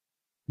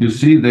 You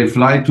see, they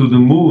fly to the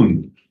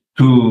moon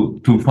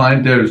to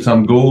find there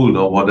some gold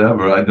or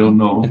whatever, I don't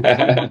know.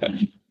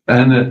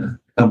 And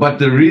but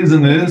the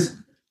reason is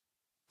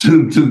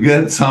to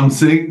get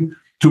something,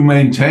 to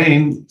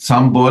maintain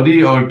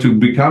somebody, or to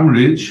become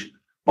rich,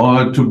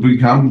 or to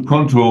become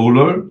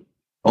controller,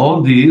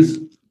 all these.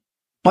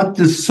 But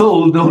the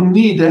soul don't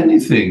need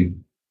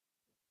anything.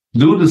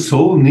 Do the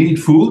soul need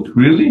food?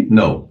 Really?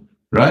 No.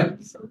 Right?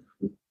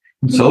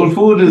 Soul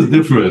food is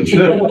different.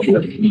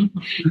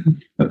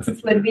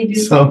 That's what we do.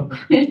 So,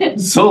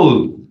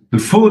 soul, the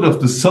food of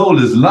the soul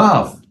is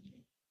love.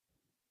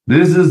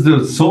 This is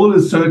the soul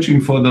is searching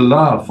for the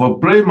love, for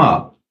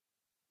prema.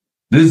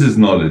 This is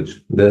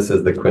knowledge. This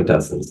is the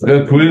quintessence.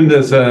 The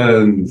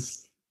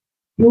quintessence.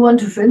 You want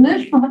to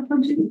finish,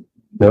 Mahatmaji?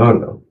 No,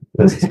 no.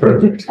 This is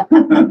perfect.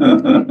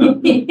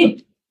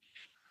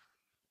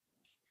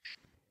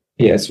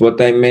 Yes,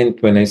 what I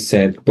meant when I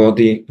said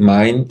body,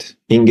 mind,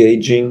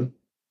 engaging,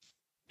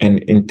 and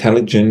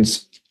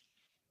intelligence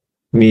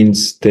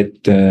means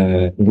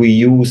that we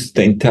use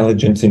the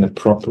intelligence in a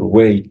proper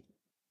way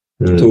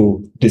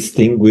to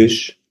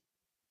distinguish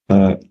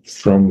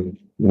from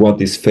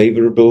what is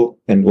favorable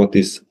and what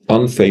is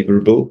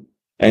unfavorable,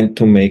 and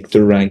to make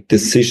the right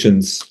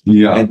decisions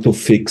and to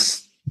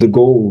fix the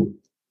goal.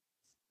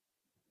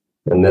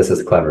 And this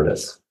is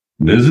cleverness.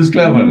 This is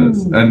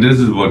cleverness. And this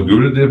is what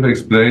Gurudev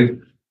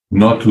explained,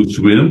 not to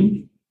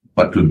swim,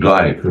 but to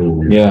dive.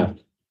 Yeah.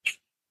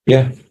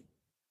 Yeah.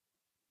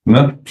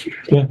 No?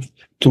 Yeah.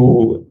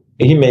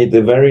 He made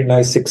a very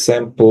nice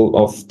example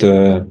of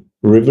the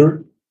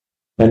river.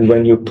 And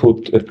when you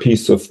put a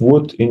piece of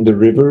wood in the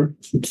river,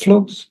 it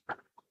flows.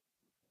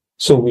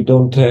 So we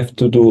don't have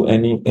to do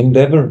any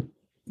endeavor.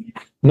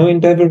 No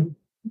endeavor.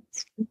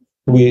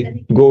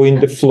 We go in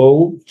the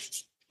flow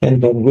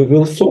and then we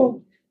will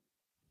flow.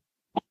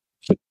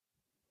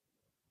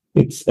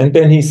 And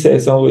then he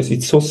says always,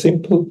 it's so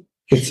simple.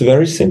 It's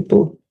very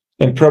simple.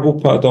 And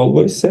Prabhupada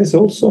always says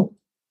also,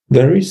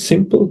 very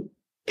simple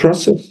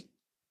process.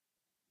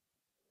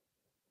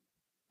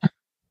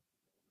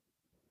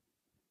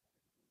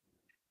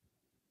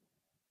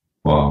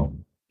 Wow.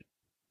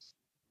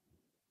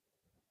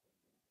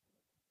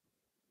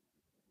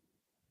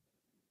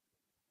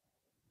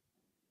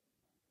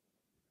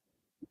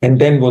 And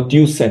then what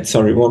you said,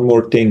 sorry, one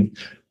more thing.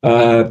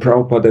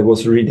 Prabhupada, I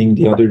was reading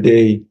the other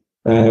day,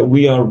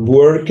 we are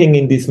working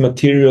in this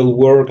material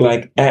world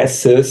like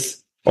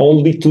asses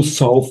only to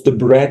solve the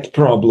bread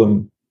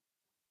problem.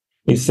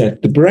 He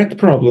said, the bread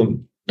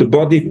problem, the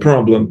body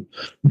problem.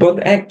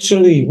 But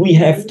actually, we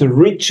have the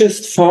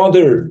richest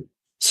father.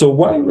 So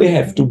why we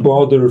have to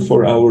bother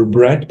for our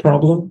bread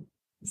problem?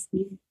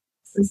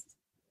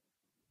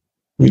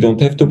 We don't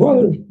have to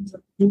bother.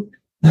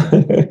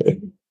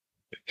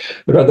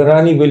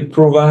 Radharani will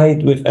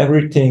provide with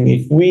everything.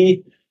 If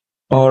we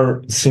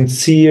are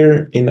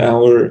sincere in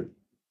our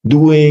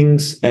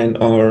doings and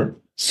are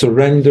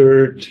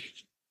surrendered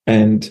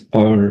and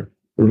are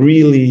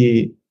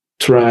really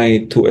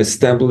try to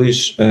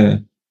establish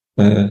a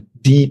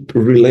deep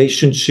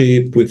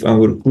relationship with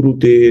our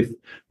Gurudev,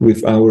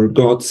 with our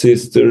God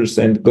sisters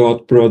and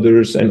God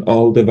brothers and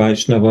all the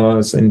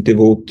Vaishnavas and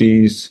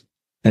devotees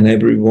and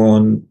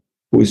everyone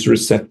who is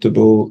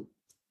receptible,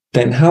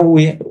 then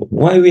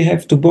why we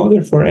have to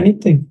bother for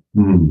anything?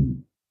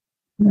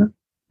 Ja,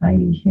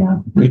 eigentlich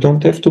ja. We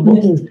don't have to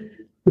bother.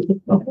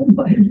 Warum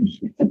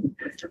eigentlich?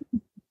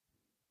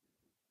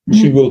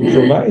 She will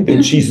provide,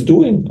 and she's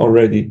doing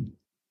already.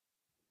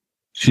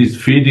 She's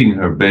feeding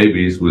her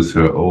babies with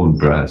her own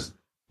breast.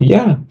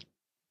 Yeah.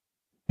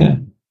 Yeah.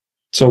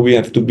 So we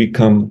have to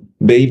become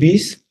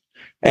babies.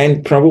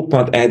 And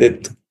Prabhupada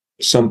added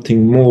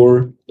something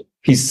more.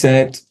 He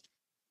said,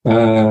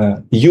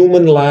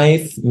 human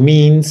life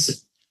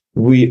means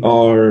we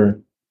are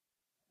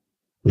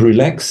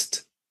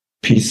relaxed,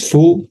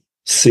 peaceful,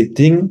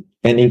 sitting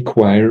and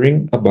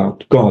inquiring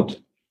about God,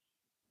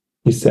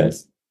 he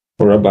says,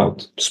 or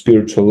about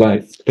spiritual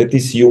life. That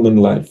is human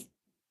life.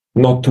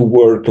 Not to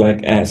work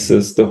like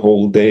asses the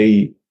whole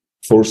day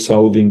for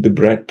solving the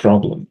bread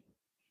problem.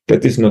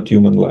 That is not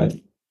human life.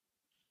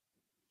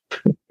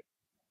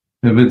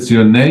 If it's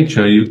your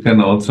nature, you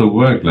can also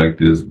work like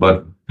this,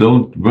 but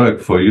don't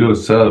work for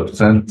yourself,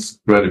 sense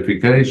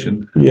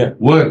gratification. Yeah.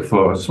 Work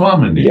for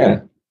Swamini.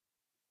 Yeah.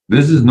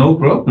 This is no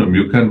problem.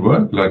 You can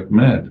work like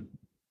mad.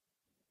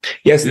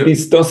 Yes, Yeah.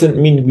 This doesn't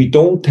mean we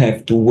don't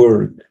have to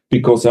work,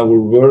 because our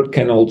work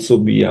can also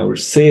be our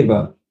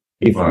seva,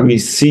 if we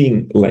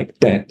sing like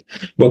that.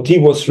 But he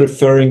was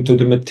referring to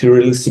the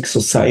materialistic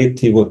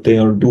society, what they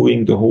are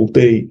doing the whole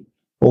day,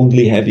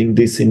 only having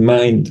this in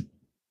mind.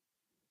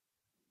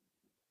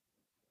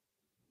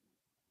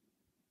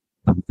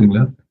 Something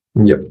left?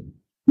 Yep.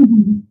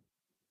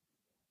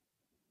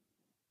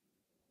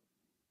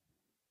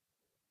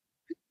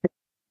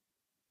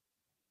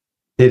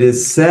 It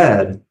is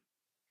said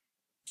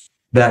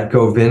that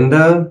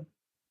Govinda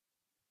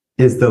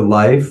is the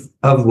life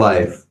of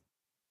life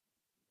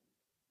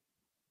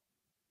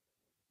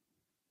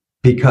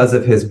because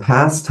of his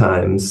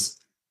pastimes,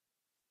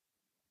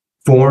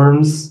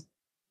 forms,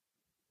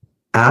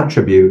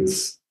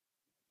 attributes,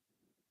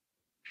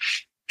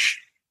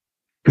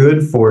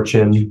 good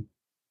fortune,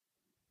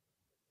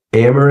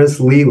 amorous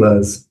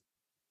leelas,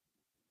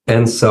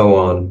 and so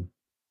on.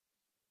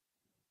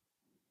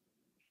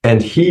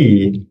 And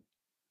he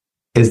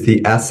is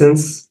the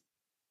essence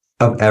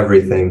of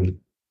everything.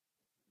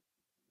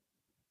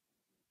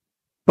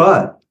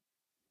 But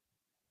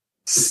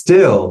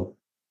still,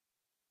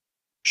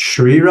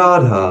 Sri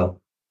Radha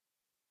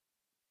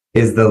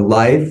is the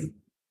life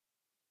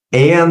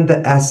and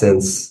the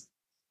essence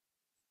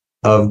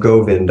of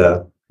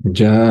Govinda.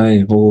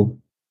 Jai Ho.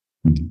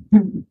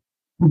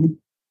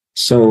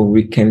 So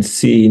we can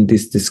see in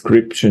this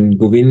description,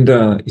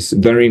 Govinda is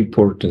very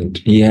important.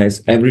 He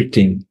has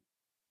everything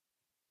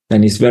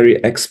and is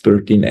very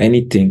expert in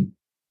anything.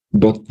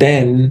 But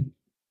then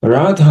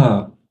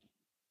Radha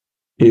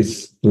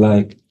is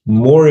like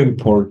more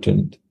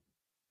important.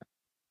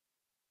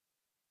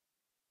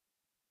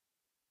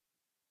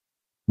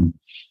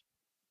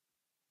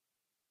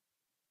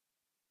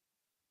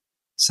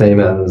 Same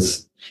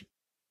as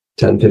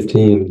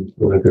 10:15,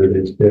 one of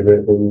Gurudeev's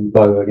favorite in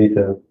Bhagavad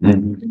Gita.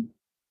 Mm-hmm.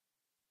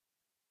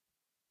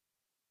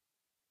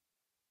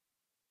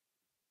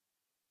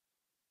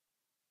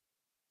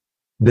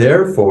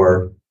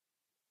 Therefore,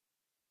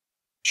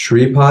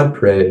 Shripad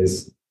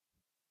prays,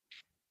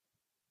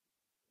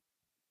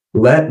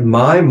 let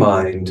my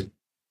mind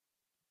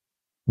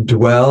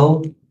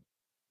dwell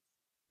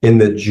in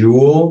the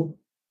jewel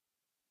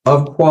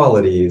of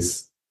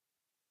qualities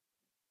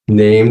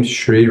named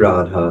Sri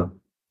Radha.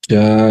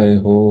 Jai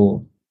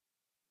Ho.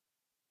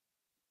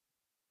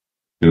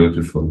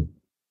 Beautiful.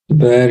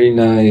 Very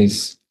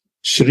nice.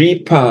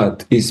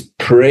 Shripad is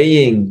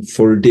praying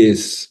for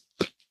this.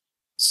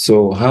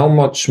 So how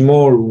much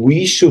more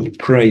we should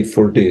pray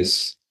for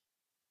this?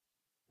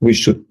 We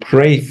should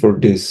pray for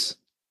this,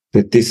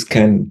 that this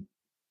can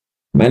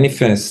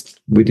manifest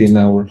within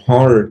our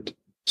heart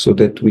so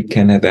that we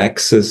can have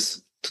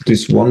access to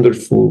this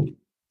wonderful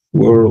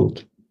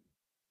world.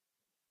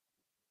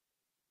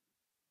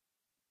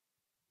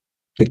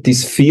 That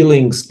these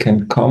feelings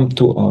can come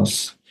to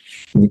us.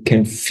 We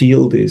can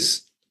feel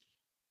this.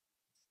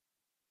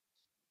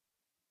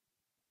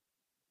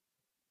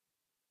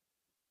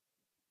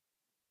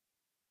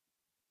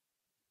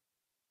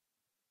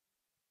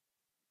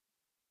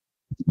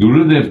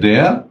 Gurudev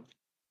there?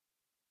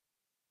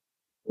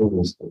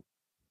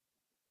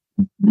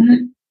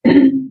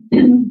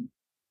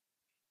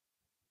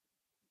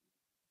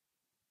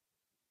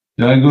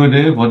 Jai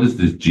Gurudev, what is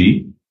this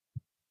G?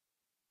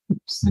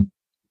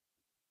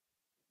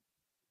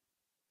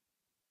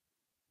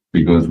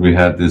 Because we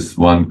had this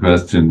one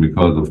question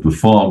because of the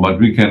form, but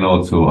we can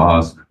also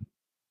ask.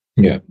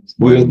 Yeah,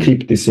 we will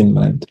keep this in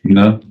mind.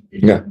 No?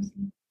 Yeah.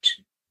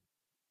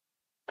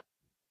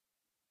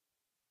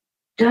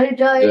 Jai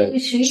Jai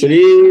Shri.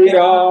 Shri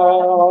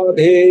Radhe.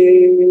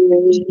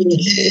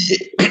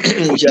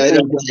 Jai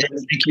Radha.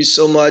 Thank you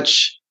so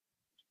much.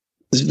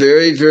 It's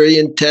very, very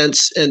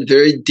intense and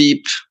very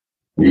deep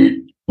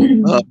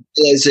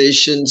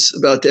realizations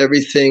about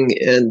everything,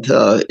 and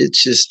it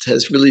just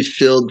has really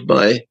filled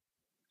my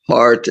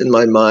heart and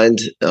my mind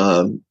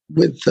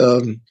with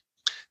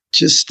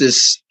just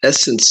this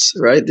essence,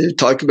 right? They're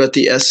talking about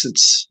the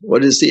essence.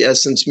 What does the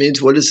essence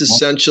means? What is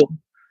essential?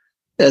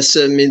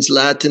 Essa means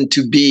Latin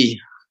to be,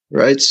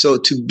 right? So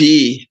to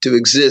be, to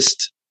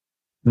exist,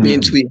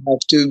 means we have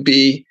to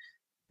be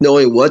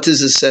knowing what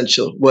is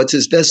essential, what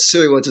is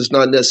necessary, what is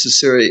not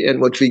necessary.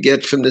 And what we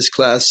get from this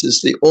class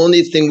is the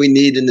only thing we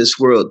need in this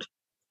world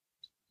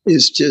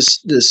is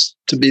just this,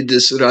 to be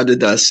this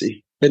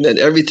Radhadasi. And then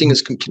everything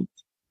is complete.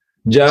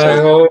 Jai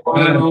Ho.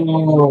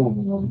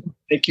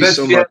 Thank you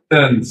so much.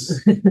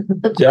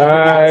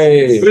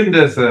 Jai.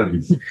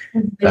 Quintessence.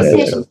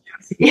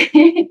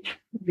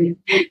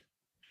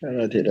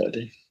 Radhe,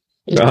 Radhe.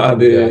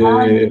 Radhe,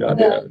 Radhe.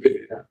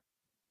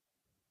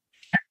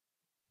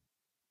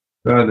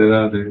 Radhe,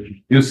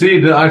 Radhe. You see,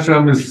 the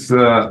ashram is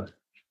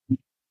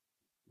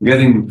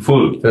getting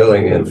full.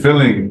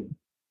 Filling.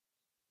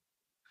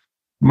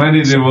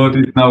 Many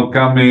devotees now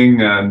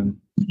coming, and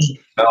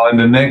now in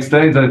the next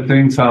days, I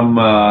think some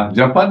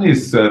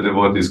Japanese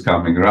devotees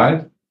coming,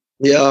 right?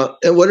 Yeah.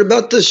 And what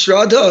about the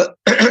Shraddha,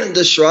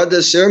 the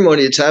Shraddha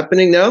ceremony? It's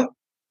happening now?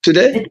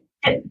 Today?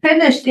 It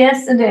finished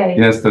yesterday.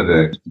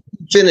 Yesterday.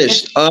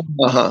 Finished.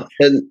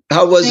 And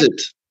how was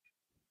it?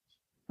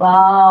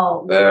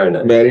 Wow. Very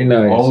nice. Very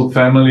nice. Whole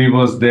family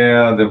was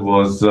there. There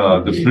was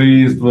the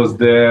priest was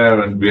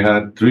there, and we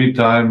had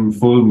 3-time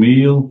full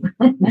meal.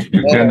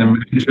 You can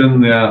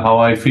imagine how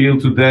I feel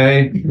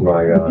today.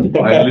 My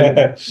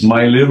God.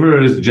 My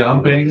liver is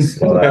jumping.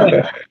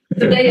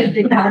 Today is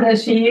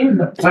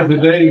Ekadashi.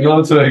 Today is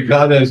also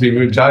Ekadashi,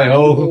 which I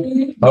hope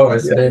Oh,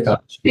 it's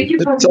Radha.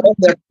 It's all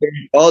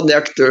nectar, all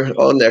nectar,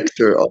 all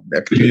nectar, all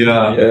nectar.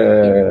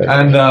 Yeah.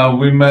 And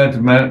we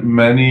met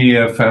many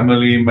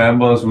family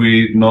members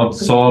we not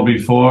saw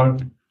before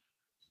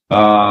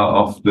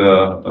of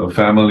the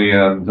family,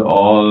 and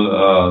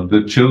all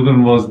the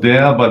children was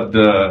there, but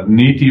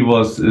Niti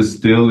is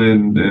still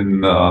in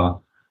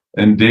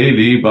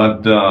Delhi,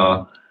 but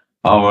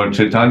our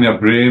Chaitanya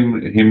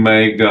Prem, he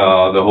make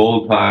the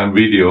whole time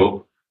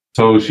video,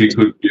 so she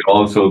could be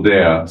also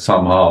there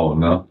somehow,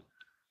 no?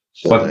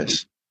 So But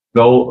nice.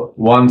 though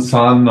one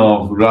son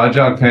of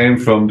Raja came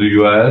from the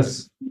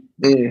US,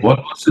 what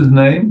was his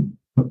name?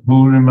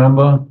 Who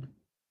remember?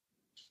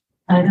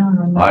 I don't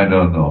know. I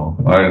don't know.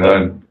 I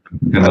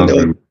cannot I know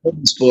remember.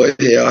 this boy.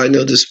 Yeah, I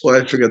know this boy.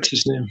 I forgot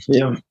his name.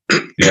 Yeah.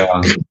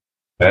 Yeah.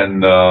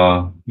 And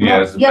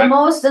yes. Yeah,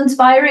 most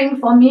inspiring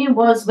for me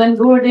was when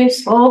Gurudev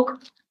spoke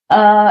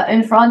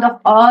in front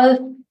of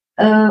all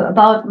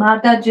about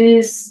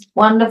Mataji's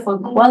wonderful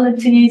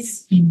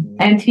qualities.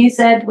 And he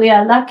said, we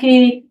are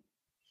lucky,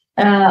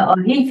 or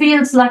he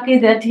feels lucky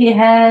that he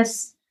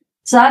has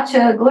such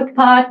a good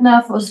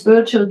partner for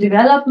spiritual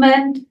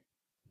development.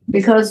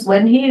 Because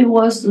when he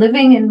was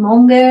living in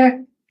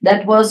Munger,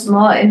 that was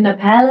more in the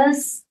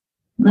palace.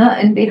 No?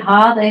 In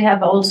Bihar, they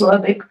have also a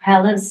big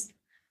palace.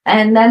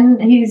 And then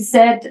he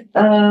said,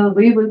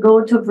 we will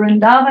go to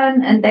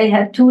Vrindavan, and they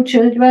had 2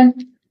 children.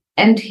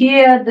 And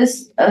here,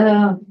 this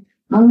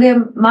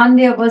Munger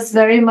Mandir was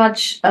very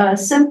much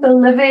simple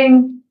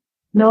living,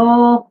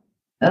 no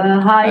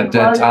high At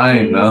that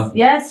time, no?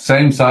 Yes.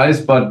 Same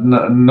size, but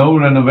no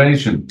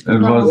renovation.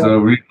 It was a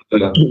real.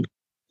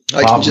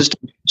 I can just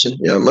imagine.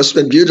 Yeah, it must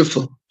have been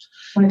beautiful.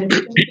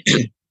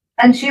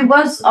 And she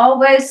was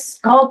always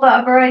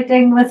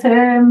cooperating with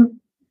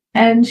him,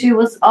 and she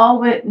was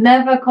always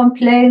never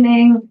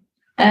complaining.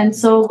 And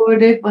so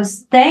Gurudev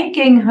was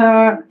thanking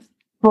her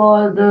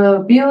for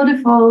the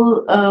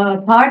beautiful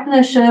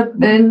partnership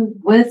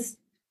with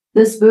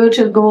the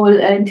spiritual goal.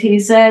 And he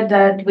said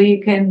that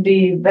we can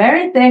be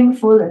very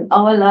thankful in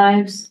our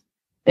lives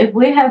if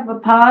we have a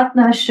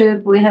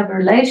partnership, we have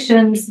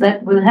relations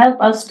that will help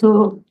us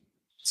to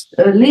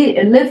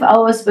live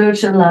our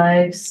spiritual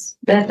lives.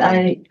 That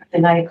I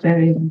like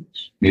very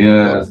much.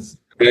 Yes.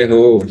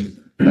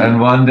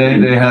 And one day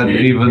they had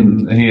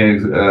even, he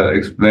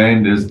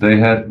explained this, they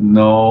had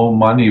no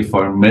money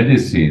for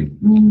medicine.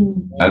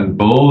 And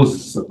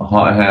both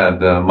had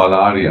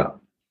malaria.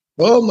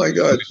 Oh my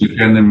God. You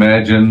can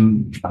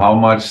imagine how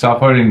much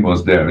suffering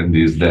was there in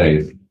these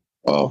days.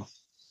 Oh.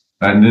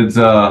 And it's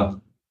a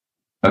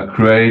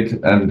great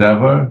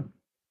endeavor.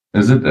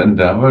 Is it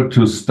endeavor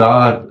to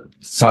start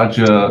such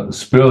a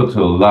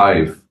spiritual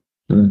life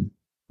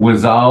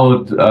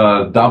without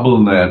double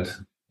net?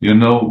 You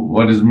know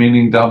what is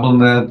meaning double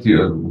net?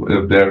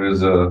 If there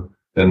is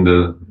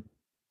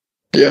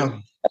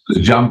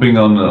jumping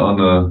on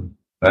a,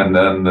 and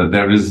then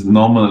there is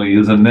normally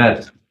is a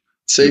net.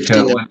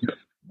 Safety net.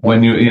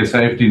 When you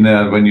safety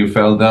net, when you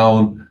fell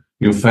down,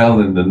 you fell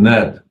in the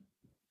net.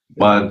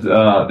 But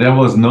there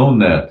was no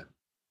net.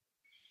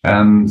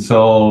 And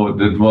so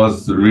it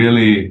was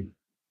really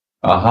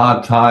a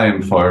hard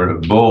time for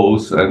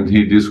both, and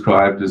he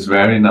described this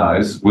very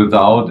nice,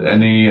 without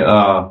any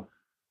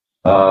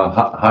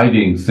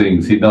hiding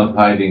things. He's not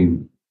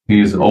hiding.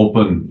 He's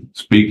open,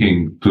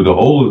 speaking to the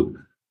whole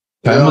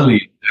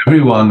family,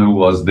 everyone who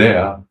was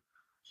there.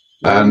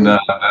 And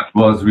that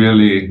was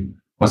really,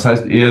 was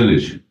heißt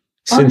ehrlich?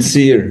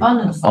 Sincere.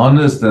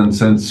 Honest and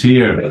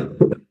sincere.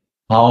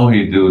 How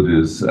he do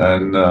this.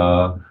 And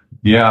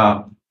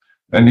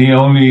and he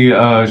only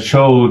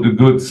showed the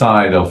good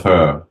side of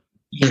her.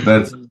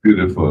 That's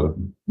beautiful.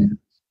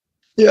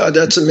 Yeah,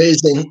 that's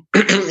amazing.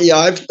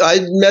 I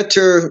met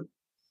her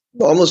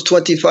almost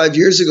 25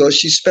 years ago.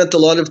 She spent a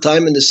lot of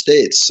time in the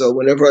States. So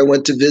whenever I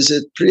went to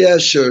visit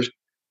Priyesh or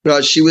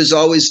Raj, she was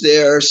always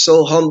there,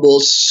 so humble,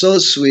 so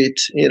sweet.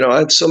 You know, I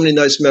have so many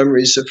nice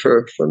memories of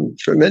her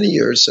for many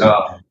years.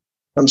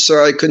 I'm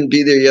sorry I couldn't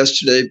be there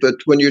yesterday, but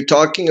when you're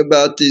talking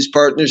about these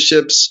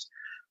partnerships,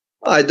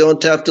 I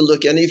don't have to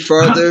look any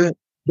farther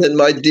than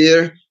my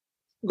dear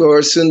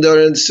Gaur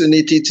Sundar and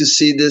Suniti to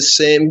see this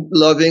same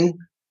loving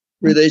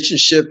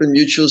relationship and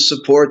mutual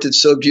support.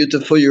 It's so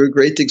beautiful. You're a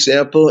great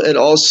example. And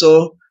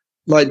also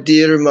my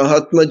dear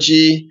Mahatma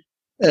Ji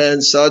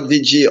and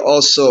Sadhvi Ji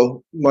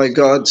also, my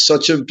God,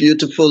 such a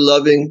beautiful,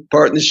 loving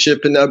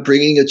partnership, and now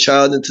bringing a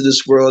child into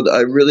this world.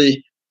 I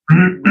really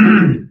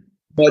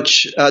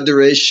much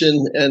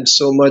adoration and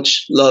so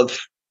much love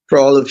for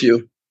all of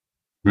you.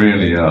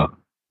 Really, yeah.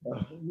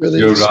 Really,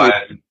 you're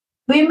right.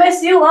 We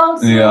miss you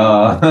also.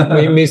 Yeah.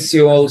 We miss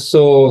you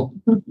also.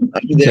 I'm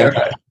there.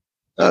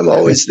 I'm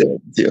always there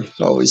with you.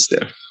 Always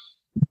there.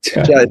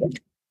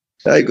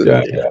 Jai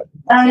Guru.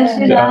 Jai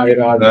Shri Ram.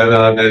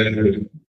 Radha.